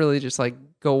can't really just like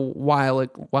go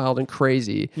wild and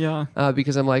crazy. Yeah.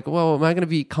 Because I'm like, well, am I going to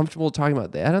be comfortable talking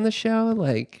about that on the show?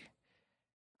 Like,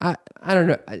 I don't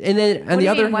know. And then on What do the you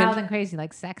other mean, hand, wild and crazy,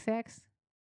 like sex?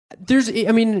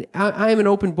 I'm an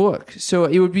open book, so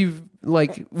it would be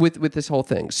like with this whole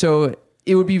thing. So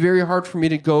it would be very hard for me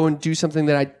to go and do something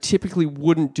that I typically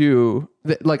wouldn't do.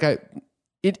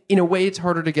 In a way, it's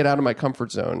harder to get out of my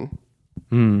comfort zone.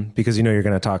 Because you know you're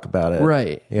going to talk about it.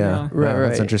 Right. Yeah. Right.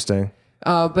 That's interesting.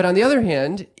 But on the other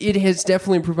hand, it has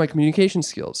definitely improved my communication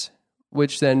skills,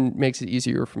 which then makes it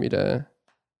easier for me to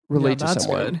relate to that's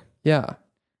someone. good. Yeah.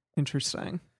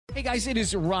 Interesting. Hey guys, it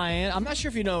is Ryan. I'm not sure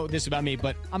if you know this about me,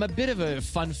 but I'm a bit of a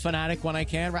fun fanatic when I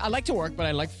can. I like to work, but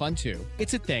I like fun too.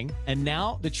 It's a thing. And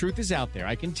now the truth is out there.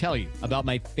 I can tell you about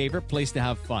my favorite place to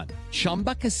have fun.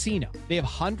 Chumba Casino. They have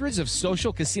hundreds of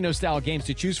social casino style games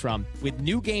to choose from with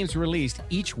new games released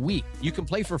each week. You can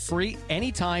play for free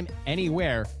anytime,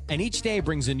 anywhere. And each day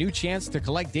brings a new chance to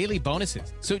collect daily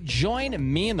bonuses. So join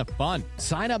me in the fun.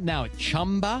 Sign up now at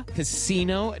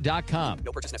ChumbaCasino.com.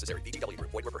 No purchase necessary. VGW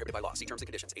Group. Void where prohibited by law. See terms and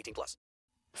conditions. 18+.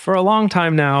 For a long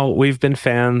time now, we've been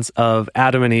fans of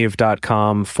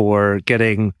AdamandEve.com for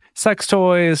getting sex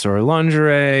toys or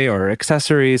lingerie or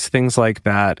accessories, things like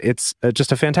that. It's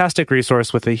just a fantastic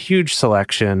resource with a huge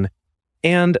selection.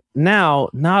 And now,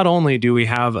 not only do we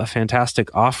have a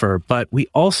fantastic offer, but we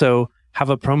also have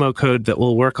a promo code that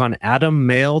will work on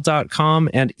AdamMail.com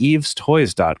and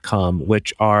EvesToys.com,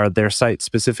 which are their sites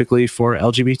specifically for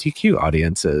LGBTQ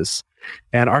audiences.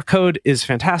 And our code is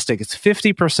fantastic. It's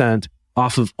 50%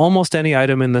 off of almost any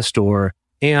item in the store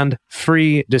and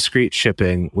free discreet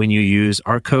shipping when you use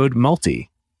our code MULTI.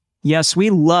 Yes, we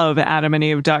love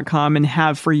AdamandEve.com and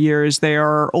have for years. They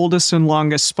are our oldest and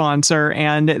longest sponsor,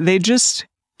 and they just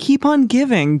keep on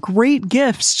giving great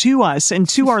gifts to us and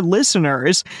to our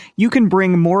listeners. You can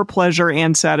bring more pleasure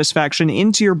and satisfaction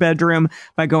into your bedroom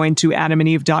by going to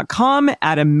AdamandEve.com,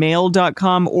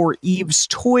 AdamMail.com, or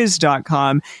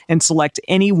EvesToys.com and select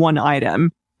any one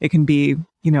item. It can be,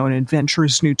 an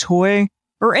adventurous new toy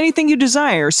or anything you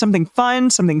desire, something fun,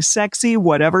 something sexy,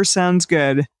 whatever sounds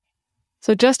good.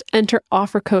 So just enter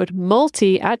offer code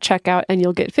MULTI at checkout and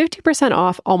you'll get 50%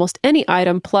 off almost any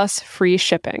item plus free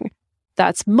shipping.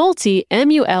 That's MULTI,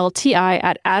 M-U-L-T-I,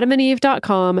 at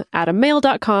AdamandEve.com,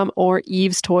 AdamMail.com, or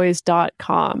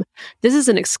EvesToys.com. This is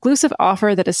an exclusive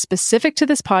offer that is specific to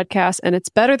this podcast, and it's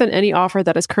better than any offer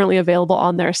that is currently available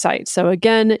on their site. So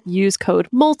again, use code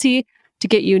MULTI to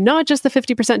get you not just the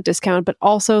 50% discount, but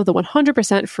also the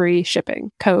 100% free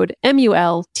shipping. Code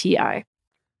MULTI.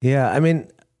 Yeah,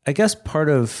 I guess part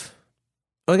of...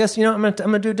 Well, I guess, I'm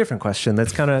gonna do a different question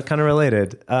that's kind of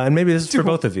related, and maybe this is for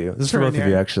both of you. This is for both of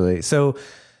you, actually. So,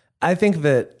 I think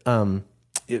that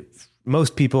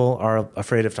most people are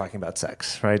afraid of talking about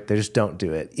sex, right? They just don't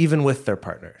do it, even with their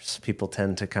partners. People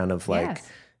tend to kind of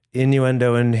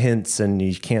innuendo and hints, and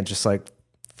you can't just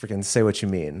freaking say what you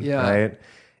mean, right?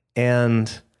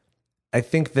 And I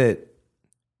think that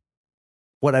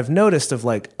what I've noticed of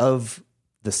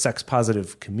the sex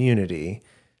positive community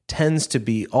tends to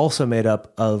be also made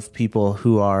up of people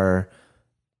who are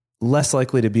less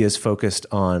likely to be as focused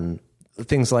on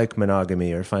things like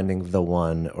monogamy or finding the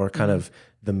one or kind of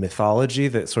the mythology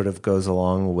that sort of goes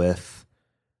along with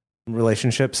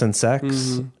relationships and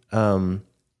sex.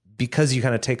 Because you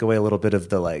kind of take away a little bit of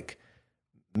the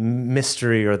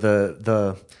mystery or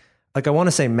the I want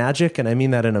to say magic, and I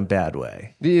mean that in a bad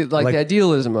way. The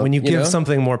idealism of, when you give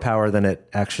something more power than it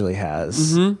actually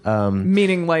has.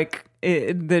 Meaning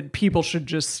that people should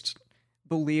just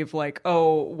believe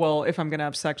oh, well, if I'm going to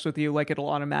have sex with you, it'll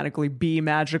automatically be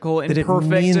magical and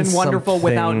perfect and wonderful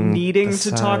without needing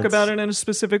to talk about it in a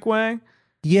specific way.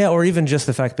 Yeah, or even just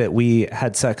the fact that we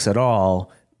had sex at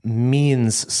all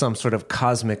means some sort of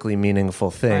cosmically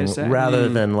meaningful thing rather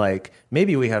than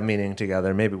maybe we have meaning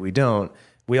together, maybe we don't.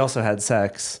 We also had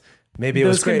sex. Maybe it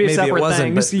was great, maybe it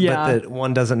wasn't, but that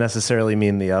one doesn't necessarily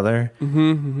mean the other.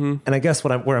 And I guess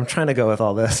where I'm trying to go with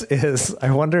all this is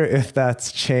I wonder if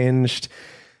that's changed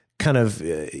kind of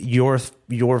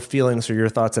your feelings or your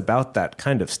thoughts about that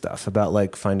kind of stuff,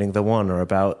 about finding the one or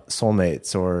about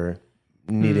soulmates or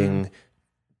needing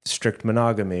strict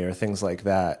monogamy or things like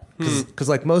that.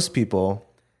 Because most people,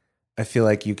 I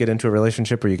feel you get into a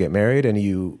relationship or you get married and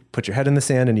you put your head in the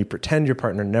sand and you pretend your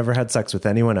partner never had sex with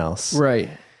anyone else. Right.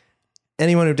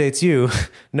 Anyone who dates you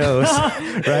knows,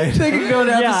 right? They can go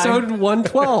to episode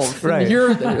 112. Right.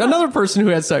 You're another person who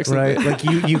had sex with right.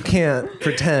 them. You can't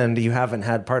pretend you haven't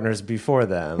had partners before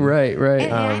them. Right.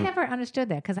 And I never understood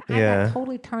that because I got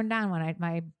totally turned on when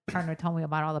my partner told me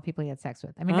about all the people he had sex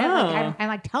with. I'm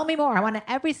tell me more. I want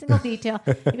every single detail.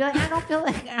 He'd be I don't feel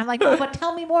I'm no, but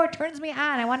tell me more. It turns me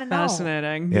on. I want to know.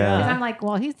 Fascinating. Yeah. Because I'm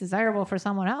well, he's desirable for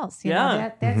someone else. You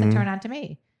know, that's a turn on to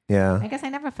me. Yeah. I guess I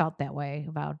never felt that way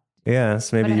about Yeah,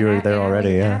 so maybe But you were I- there I-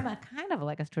 already. Yeah. I'm a kind of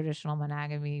like a traditional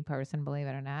monogamy person, believe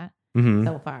it or not, Mhm.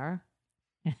 so far.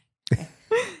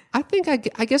 I think I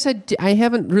guess I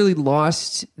haven't really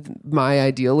lost my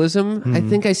idealism. I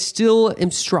think I still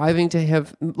am striving to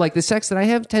have, like, the sex that I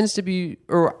have tends to be,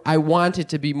 or I want it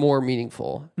to be more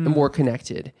meaningful and more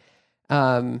connected.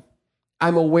 I'm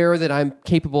aware that I'm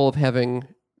capable of having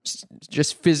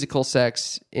just physical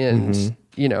sex, and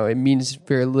you know, it means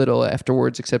very little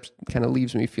afterwards, except kind of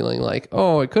leaves me feeling like,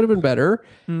 oh, it could have been better.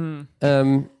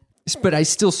 But I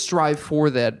still strive for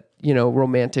that, you know,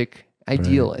 romantic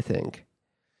ideal, I think.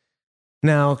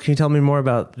 Now, can you tell me more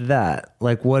about that?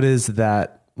 Like, what is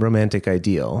that romantic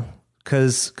ideal?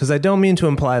 Because I don't mean to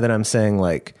imply that I'm saying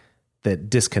like that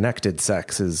disconnected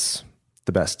sex is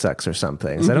the best sex or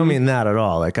something. So I don't mean that at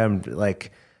all. Like, I'm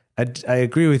like, I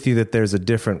agree with you that there's a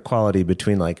different quality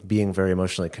between like being very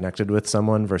emotionally connected with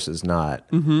someone versus not.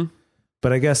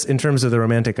 But I guess in terms of the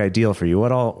romantic ideal for you,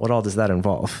 what all does that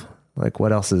involve? Like,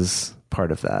 what else is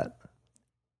part of that?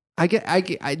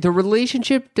 The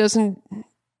relationship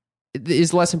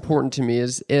is less important to me,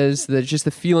 is just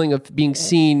the feeling of being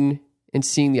seen and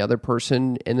seeing the other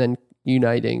person and then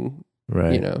uniting,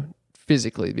 Right. you know,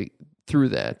 physically through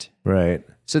that. Right.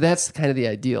 So that's kind of the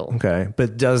ideal. Okay.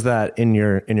 But does that in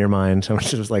your mind, I'm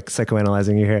just like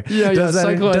psychoanalyzing you here. Yeah, does that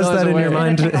in your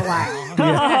mind, Take a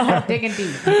while. Digging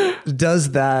deep.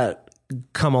 does that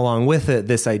come along with it,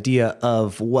 this idea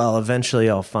of, well, eventually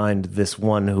I'll find this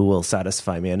one who will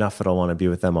satisfy me enough that I'll want to be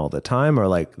with them all the time, or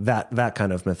like that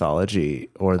kind of mythology,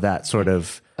 or that sort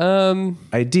of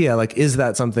idea? Like, is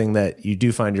that something that you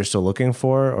do find you're still looking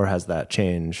for, or has that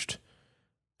changed?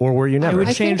 Or were you It never? would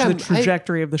I change think the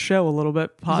trajectory of the show a little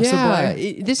bit, possibly.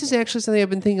 Yeah, this is actually something I've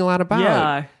been thinking a lot about.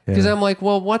 Yeah. Because I'm like,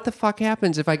 well, what the fuck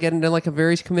happens if I get into like a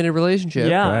very committed relationship?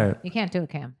 Yeah. Right. You can't do it,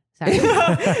 Cam. Sorry.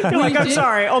 You're like, I'm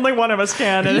sorry, only one of us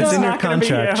can, and It's it's in your not going to be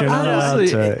contract. you. You're not allowed Honestly,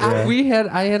 to. Yeah.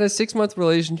 I had a 6-month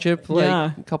relationship like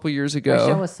Yeah. a couple years The show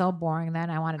ago. was so boring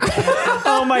then. I wanted to.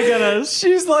 Oh my goodness.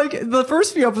 She's like, the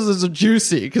first few episodes are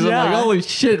juicy because Yeah. I'm like, holy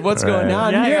shit, what's Right. going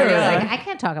on Yeah, here? yeah, Like, I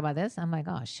can't talk about this. I'm like,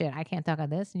 oh shit, I can't talk about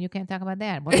this, and you can't talk about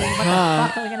that. What the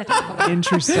fuck are we gonna talk about?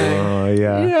 Interesting. Oh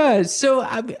yeah. Yeah, so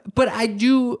I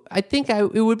think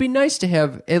it would be nice to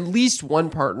have at least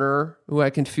one partner who I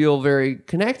can feel very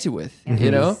connected with.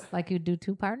 You know, Like you do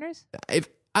two partners.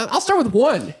 I'll start with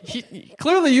one.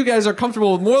 Clearly, you guys are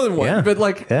comfortable with more than one, Yeah. but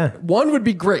like Yeah. one would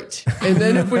be great. And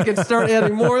then if we can start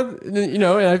adding more, you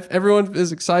know, and if everyone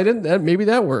is excited, then maybe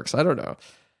that works. I don't know.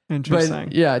 Interesting.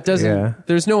 But yeah, it doesn't. Yeah.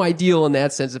 There's no ideal in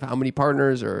that sense of how many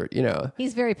partners, or you know.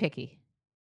 He's very picky.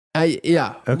 Okay.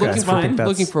 Looking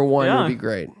Fine. for one Yeah. would be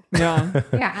great. Yeah.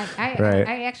 Yeah, I Right.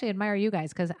 I actually admire you guys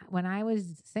because when I was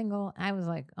single, I was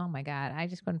like, oh my god, I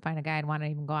just couldn't find a guy I'd want to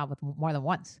even go out with more than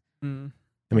once.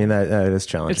 I mean, that is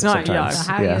challenging. It's not- yeah. sometimes.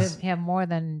 So how Yes. do you have more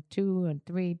than 2 or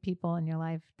 3 people in your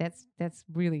life? That's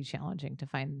really challenging to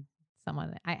find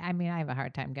someone. I mean, I have a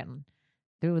hard time getting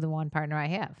through the one partner I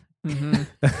have.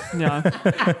 Yeah.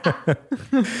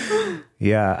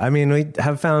 Yeah, I mean, we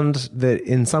have found that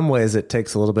in some ways it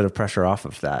takes a little bit of pressure off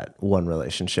of that one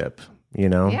relationship, you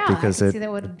know, Yeah, because I can it see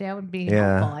that would be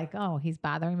Yeah. helpful. Like, oh, he's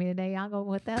bothering me today. I'll go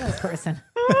with the other person.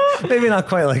 maybe not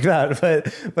quite like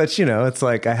that, but you know, it's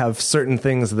like I have certain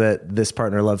things that this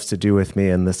partner loves to do with me,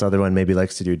 and this other one maybe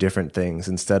likes to do different things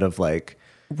instead of like,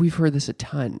 We've heard this a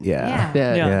ton. yeah, That-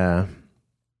 Yeah. yeah.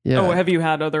 yeah. Oh, have you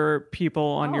had other people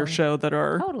on your Oh. show that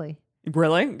are Totally.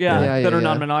 really? Yeah, that are yeah.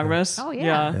 non-monogamous? Oh,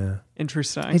 yeah. Yeah.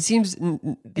 Interesting. It seems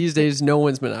these days no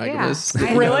one's monogamous. Yeah.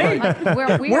 I know. Really?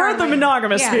 Like, we We're are the like-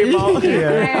 monogamous yeah. people.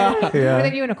 Yeah. We're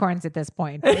the unicorns at this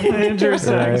point.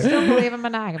 Interesting. I still believe in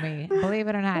monogamy. Believe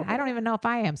it or not. I don't even know if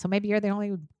I am. So maybe you're the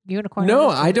only unicorn. No, in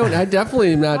this I don't. I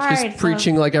definitely am not All just right, so-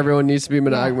 preaching like everyone needs to be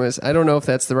monogamous. I don't know if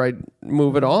that's the right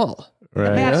move at all. The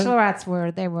Right. Bachelorettes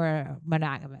were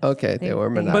monogamous. Okay, they were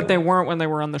monogamous. But they weren't when they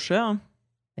were on the show.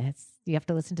 You have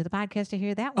to listen to the podcast to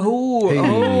hear that one. Oh,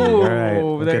 all right.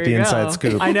 We'll there get the you inside go.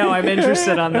 scoop. I know. I'm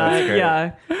interested on that. great.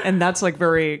 Yeah, and that's like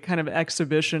very kind of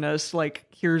exhibitionist. Like,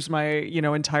 here's my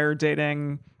entire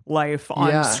dating life on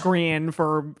Yeah. screen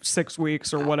for 6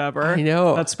 weeks or whatever. I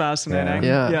know. That's fascinating.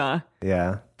 Yeah.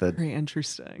 Yeah. Very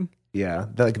interesting. Yeah,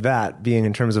 like that being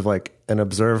in terms of like an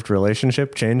observed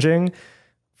relationship changing,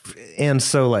 and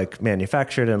so like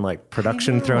manufactured and like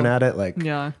production thrown at it. Like,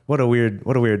 Yeah. what a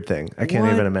weird thing. I can't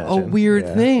What even imagine. a weird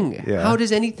Yeah. thing. Yeah. How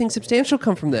does anything substantial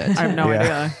come from that? I have no Yeah.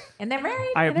 idea. And they're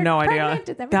married. I have and no they're idea. pregnant,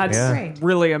 and they're That's married. Great.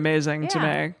 really amazing to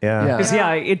Yeah. me. Yeah. Yeah. Because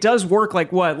it does work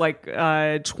like what, like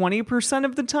 20%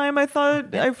 of the time. I thought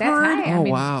I've That's heard. high. I Oh,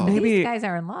 mean, wow. These Maybe- guys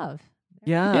are in love.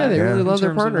 Yeah, Yeah, they really in love their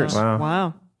terms of partners. that. Wow.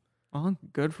 Wow. Well,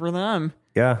 good for them.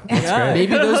 Yeah, that's Yeah. great.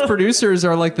 Maybe those producers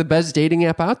are like the best dating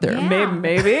app out there. Yeah.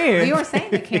 Maybe. You were saying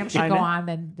that Cam should I go know.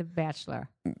 on The Bachelor.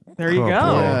 There you Oh, go.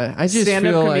 Yeah, I just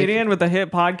Stand-up feel like comedian with a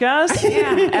hit podcast.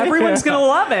 Yeah. Everyone's gonna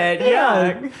love it.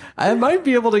 Yeah. I might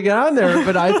be able to get on there,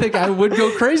 but I think I would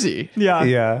go crazy. Yeah.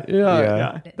 Yeah,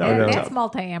 Yeah. That's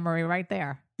multi-amory right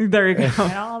there. There you go.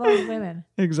 And all those women.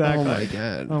 Exactly. Oh my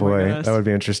god. Oh my Boy, goodness. that would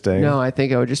be interesting. No, I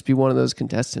think I would just be one of those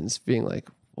contestants being like,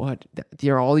 "What?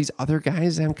 There are all these other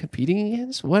guys I'm competing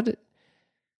against? What?"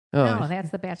 Oh, No, that's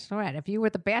the Bachelorette. If you were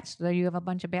the Bachelor, you have a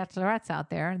bunch of Bachelorettes out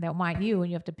there that want you, and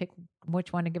you have to pick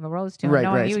which one to give a rose to. Right,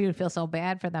 Knowing right. you feel so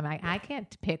bad for them. I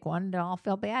can't pick one. I'll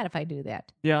feel bad if I do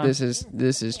that. Yeah. this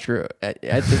is true.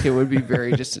 I think it would be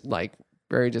very just like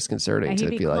very disconcerting And to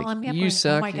he'd be be like, calling me up "You going,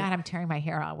 suck." oh my God, I'm tearing my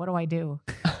hair out. What do I do?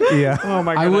 Yeah. Oh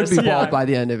my I goodness. would be Yeah. bald by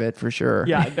the end of it for sure.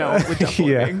 Yeah, no, it would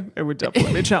definitely Yeah. be. It would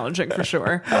definitely be challenging for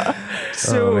sure.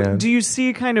 So, man. do you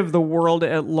see kind of the world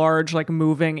at large like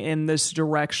moving in this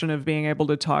direction of being able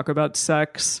to talk about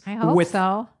sex I hope with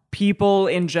so. people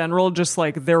in general, just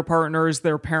like their partners,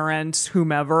 their parents,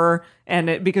 whomever?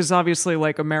 And because obviously,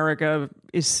 like America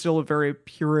is still a very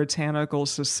puritanical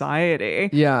society.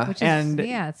 Yeah. Which is, And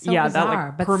it's so that bizarre.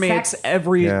 like But permeates sex,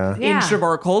 every Yeah. inch Yeah. of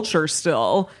our culture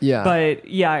still. Yeah. But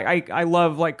yeah, I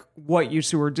love like what you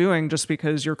two are doing just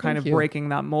because you're kind Thank of you. breaking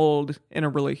that mold in a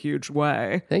really huge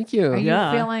way. Thank you. are you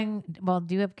Yeah. feeling, well,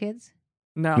 do you have kids?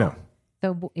 No. No.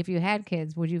 So if you had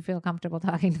kids, would you feel comfortable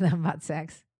talking to them about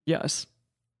sex? Yes.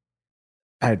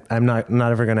 I'm not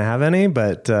ever going to have any,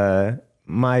 but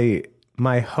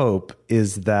my hope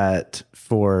is that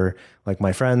for like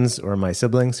my friends or my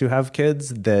siblings who have kids,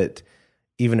 that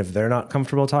even if they're not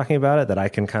comfortable talking about it, that I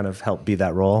can kind of help be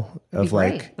that role That'd of be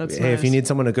like, great. That's hey, if you nice. need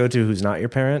someone to go to who's not your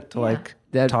parent to like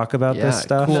That- talk about yeah, this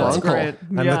stuff. cool That's uncle. great.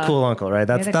 I'm the cool uncle, right?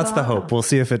 That's You're the that's cool the uncle. hope. We'll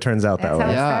see if it turns out That's that how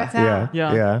way. it Yeah. starts out.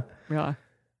 Yeah, Yeah. yeah. Yeah.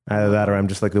 Either that or I'm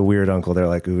just like the weird uncle. They're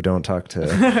like, ooh, don't talk to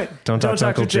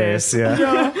Uncle Jace.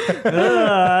 Yeah.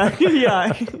 Yeah.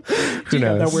 Who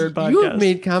That knows? weird podcast. You have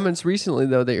made comments recently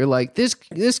though that you're like, this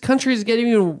country is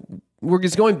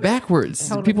it's going backwards.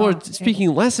 Totally People are wrong.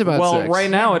 speaking less about Well, sex. right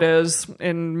now it is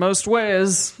in most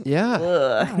ways. Yeah.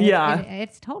 No, Yeah.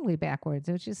 it's totally backwards.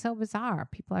 It's just so bizarre.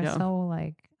 People are Yeah. so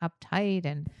like uptight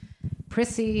and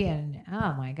prissy, and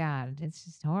oh my God, it's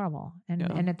just horrible. And Yeah.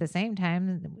 and at the same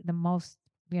time, the most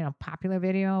popular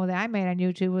video that I made on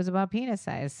YouTube was about penis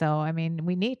size. So I mean,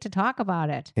 we need to talk about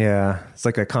it. Yeah. It's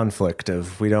like a conflict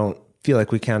of we don't feel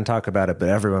like we can talk about it, but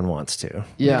everyone wants to.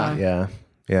 Yeah. Yeah.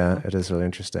 Yeah. It is really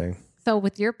interesting. So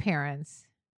with your parents,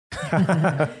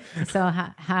 so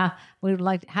how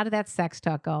did that sex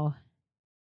talk go?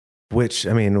 Which,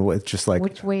 I mean, with just like,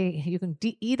 Which way you can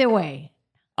either way?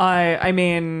 I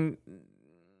mean,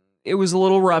 it was a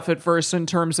little rough at first in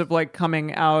terms of like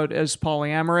coming out as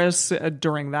polyamorous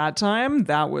during that time.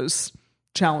 That was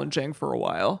challenging for a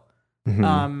while.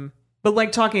 But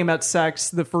like talking about sex,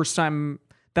 the first time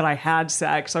that I had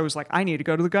sex, I was like, I need to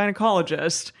go to the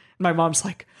gynecologist. And my mom's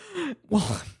like,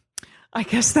 well, I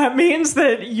guess that means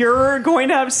that you're going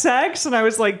to have sex. And I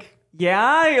was like,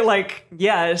 yeah, like,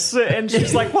 yes. And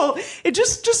she's like, well, it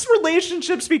just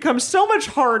relationships become so much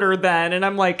harder then. And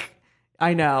I'm like,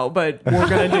 I know, but we're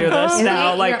going to do this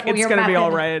now. Like, it's going to be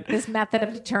all right. This method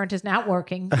of deterrent is not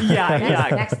working. Yeah,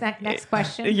 yeah. Next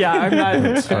question. Yeah, I'm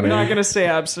not funny. going to stay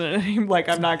abstinent. Like,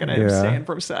 I'm not going to Yeah. abstain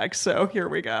from sex. So here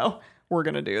we go. We're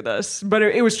going to do this. But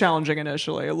it was challenging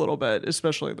initially a little bit,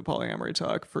 especially the polyamory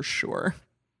talk for sure.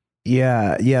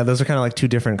 yeah. Yeah. Those are kind of like two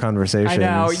different conversations. I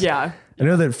know. Yeah. I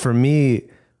know that for me,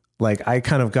 like I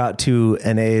kind of got to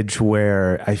an age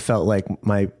where I felt like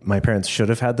my parents should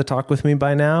have had the talk with me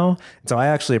by now. So I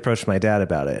actually approached my dad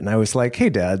about it, and I was like, "Hey,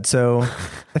 Dad, so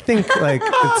I think like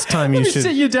it's time you should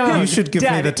sit you down. you should give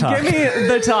Dad, me the talk." give me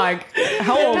the talk.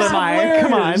 How old am I?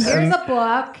 Come on. Here's a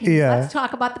book. Yeah. Let's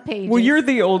talk about the pages. Well, you're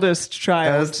the oldest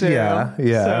child, too. yeah,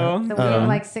 yeah. So, So were you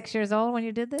like 6 years old when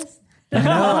you did this? No,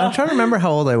 I'm trying to remember how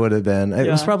old I would have been. It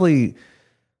was Yeah. probably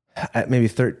at maybe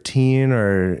 13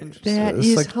 or That it was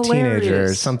is like teenager or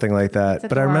hilarious. something like that. It's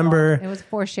But I adorable. remember, It was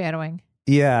foreshadowing.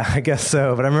 yeah, I guess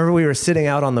so. But I remember we were sitting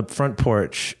out on the front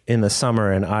porch in the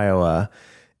summer in Iowa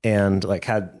and like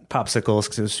had popsicles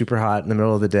because it was super hot in the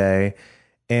middle of the day.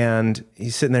 And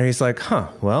he's sitting there. He's like,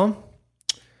 well,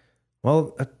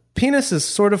 a penis is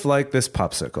sort of like this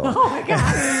popsicle. Oh my God.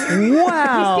 wow. Teach you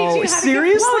how to give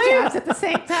Seriously? blowjobs at the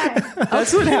same time.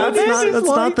 That's what happened? That's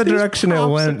not the this direction it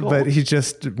went, popsicle. but he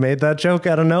just made that joke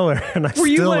out of nowhere. And I Were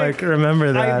you still like-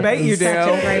 remember that. I bet you do.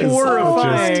 Such a great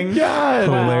Horrifying.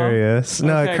 Hilarious.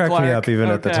 No, Okay, it cracked me Clark. up even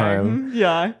at the Okay. time.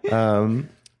 Yeah.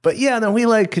 But yeah, no, we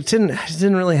like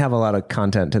didn't really have a lot of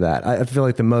content to that. I feel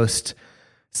like the most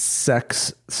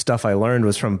sex stuff I learned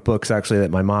was from books actually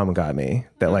that my mom got me,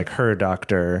 that like her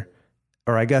doctor,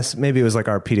 or I guess maybe it was like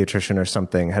our pediatrician or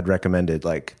something, had recommended,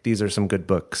 like, these are some good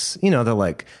books, you know, the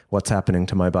like What's Happening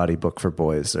to My Body book for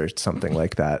boys or something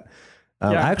like that. Yeah,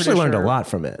 I I'm actually pretty learned sure. a lot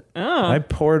from it. Oh. I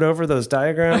poured over those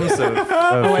diagrams of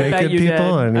I bet naked you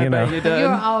people, did. and I you know, bet you But did. you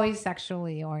were always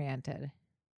sexually oriented.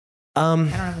 I don't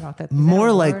even know if that's more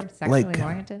a like- word, sexually like-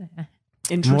 oriented. more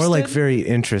like Interested? very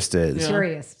interested. Yeah.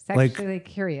 Curious, Like- sexually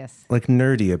curious. Like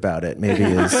nerdy about it, maybe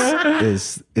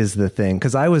is the thing.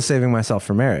 Because I was saving myself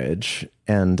for marriage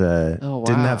and didn't wow.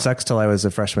 have sex till I was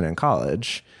a freshman in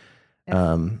college. That's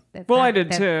Well, not- I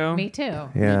did that- too. Me too.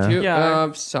 Yeah, Too.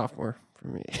 Yeah. Sophomore for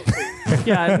me.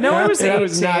 Yeah, no, I was 18. I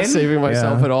was not saving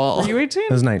myself Yeah. at all. Were you 18?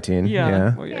 I was 19.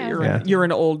 Yeah. Well, Yeah. you're, Yeah. you're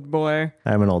an old boy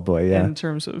I'm an old boy. Yeah, in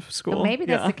terms of school. So maybe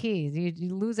that's yeah. the key.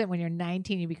 You lose it when you're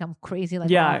 19. You become crazy like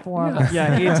Yeah. all four of us.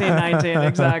 Yeah, 18, 19,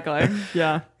 exactly.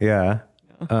 Yeah. yeah.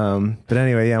 But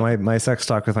anyway, yeah, my sex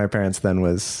talk with my parents then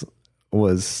was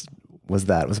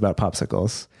about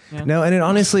popsicles. Yeah. No, and it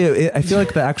honestly, I feel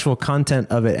like the actual content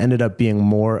of it ended up being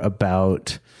more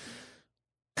about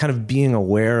kind of being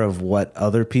aware of what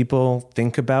other people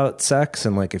think about sex,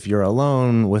 and like if you're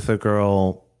alone with a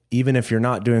girl, even if you're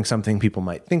not doing something, people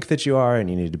might think that you are, and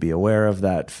you need to be aware of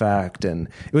that fact. And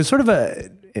it was sort of a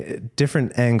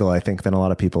different angle, I think, than a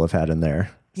lot of people have had in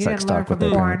their You sex didn't learn talk with from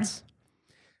their porn? parents.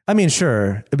 I mean,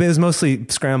 sure, but it was mostly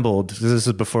scrambled. This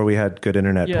is before we had good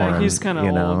internet Yeah, porn. he's kinda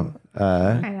you know.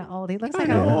 Kind of old. He looks like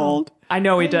an old. I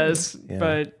know he does, Yeah.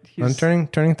 but I'm he's turning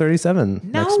 37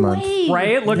 No next month. way.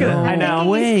 right. Look at I know.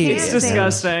 way. It's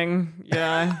disgusting.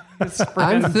 Yeah, it's I'm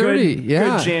freaking 30, Good,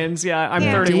 yeah. good genes. Yeah, I'm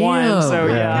Yeah. 31. Damn. So Oh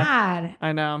my yeah, God.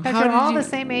 I know. But How you're did all you- the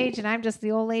same age, and I'm just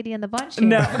the old lady in the bunch here.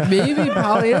 No, Maybe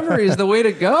polyamory is the way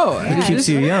to go. Yeah. Keeps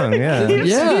you young, yeah.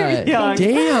 Yeah. young.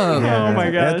 Damn. Yeah. Oh my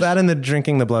gosh. That and the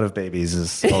drinking the blood of babies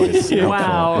is always helpful.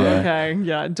 Wow. Yeah. Okay.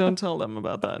 Yeah. Don't tell them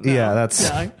about that. No. Yeah, that's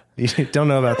Yeah. you don't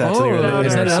know about that till you're in Oh, the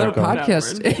is that inner another circle.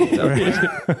 podcast?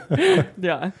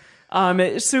 Yeah.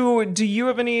 So do you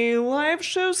have any live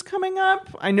shows coming up?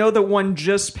 I know that one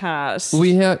just passed.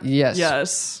 We have yes.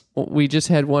 Yes. We just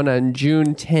had one on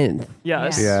June 10th.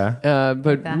 Yes. Yeah.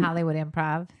 But The Hollywood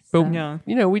Improv. but So- Yeah.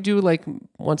 you know, we do like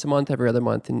once a month, every other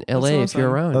month in LA if you're awesome.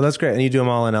 around. Oh, that's great. And you do them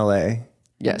all in LA.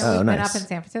 Yes. Oh, We've been nice. up in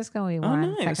San Francisco. We were on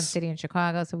nice. Second City in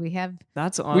Chicago. So we have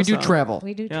That's awesome. We do travel.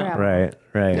 we do Yeah. travel.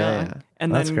 Right. Yeah.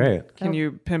 And That's then great. Can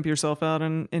you pimp yourself out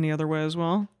in any other way as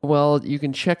well? Well, you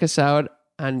can check us out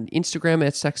on Instagram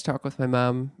at Sex Talk with My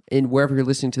Mom, and wherever you're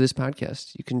listening to this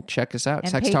podcast, you can check us out. And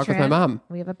Sex Talk with My Patreon. Mom.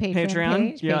 We have a Patreon, Patreon,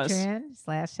 page. yes.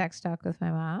 Patreon / Sex Talk with My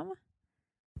Mom.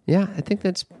 Yeah, I think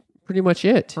that's pretty much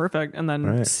it. Perfect. And then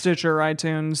Right. Stitcher,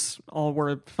 iTunes, all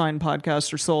where fine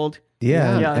podcasts are sold.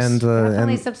 Yeah. Yes. And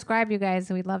Definitely and subscribe, you guys.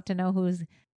 We'd love to know who's.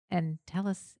 And tell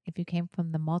us if you came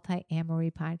from the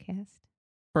Multi-Amory podcast.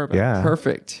 Perfect. yeah.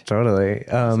 Perfect. Totally.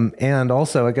 And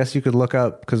also, I guess you could look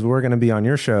up, because we're going to be on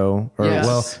your show, or Yes.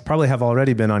 well, probably have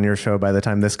already been on your show by the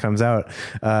time this comes out.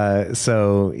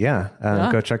 So Yeah.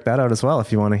 go check that out as well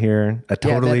if you want to hear a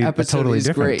totally yeah, that episode totally is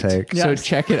different great. take. So Yes.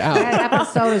 check it out. That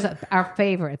episode is our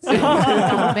favorite. So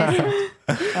don't miss it.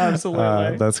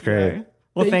 Absolutely. That's great. Okay.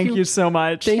 Well, thank you. you so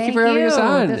much. Thank you for having us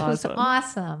on. This was Awesome.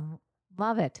 awesome.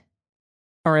 Love it.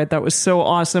 All right, that was so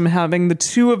awesome having the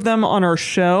two of them on our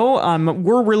show.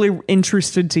 We're really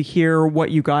interested to hear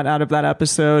what you got out of that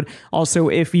episode. Also,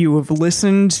 if you have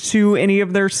listened to any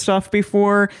of their stuff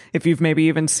before, if you've maybe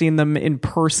even seen them in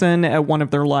person at one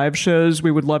of their live shows, we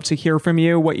would love to hear from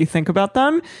you what you think about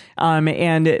them.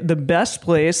 And the best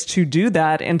place to do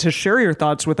that and to share your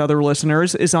thoughts with other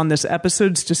listeners is on this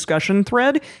episode's discussion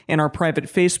thread in our private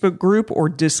Facebook group or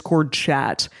Discord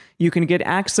chat. You can get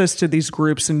access to these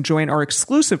groups and join our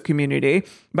exclusive community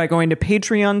by going to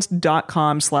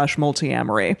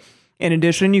patreon.com/multiamory. In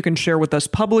addition, you can share with us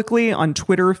publicly on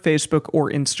Twitter, Facebook, or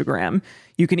Instagram.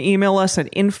 You can email us at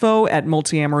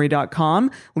info@multiamory.com.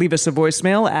 Leave us a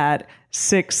voicemail at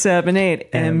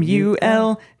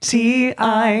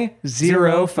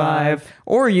 678-MULTI05,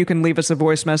 or you can leave us a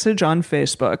voice message on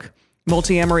Facebook.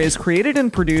 Multiamory is created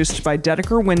and produced by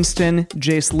Dedeker Winston,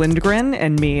 Jace Lindgren,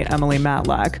 and me, Emily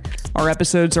Matlack. Our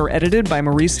episodes are edited by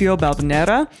Mauricio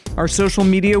Balvanera. Our social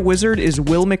media wizard is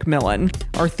Will McMillan.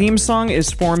 Our theme song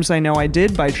is Forms I Know I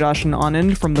Did by Josh and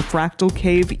Anand from the Fractal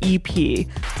Cave EP.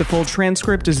 The full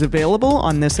transcript is available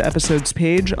on this episode's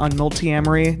page on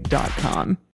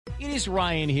multiamory.com. It is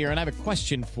Ryan here, and I have a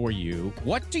question for you.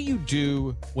 What do you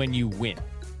do when you win?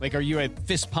 Like, are you a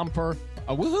fist pumper?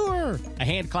 A woohooer, a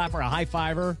hand clapper, a high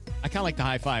fiver. I kind of like the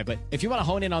high five, but if you want to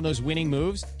hone in on those winning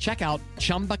moves, check out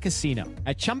Chumba Casino.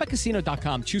 At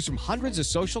ChumbaCasino.com, choose from hundreds of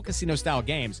social casino style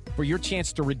games for your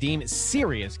chance to redeem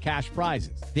serious cash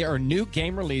prizes. There are new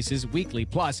game releases weekly,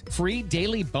 plus free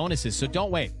daily bonuses. So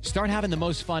don't wait. Start having the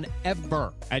most fun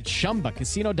ever at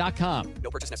ChumbaCasino.com.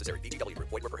 No purchase necessary. VGW Group.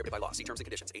 Void where prohibited by law. See terms and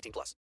conditions. 18+.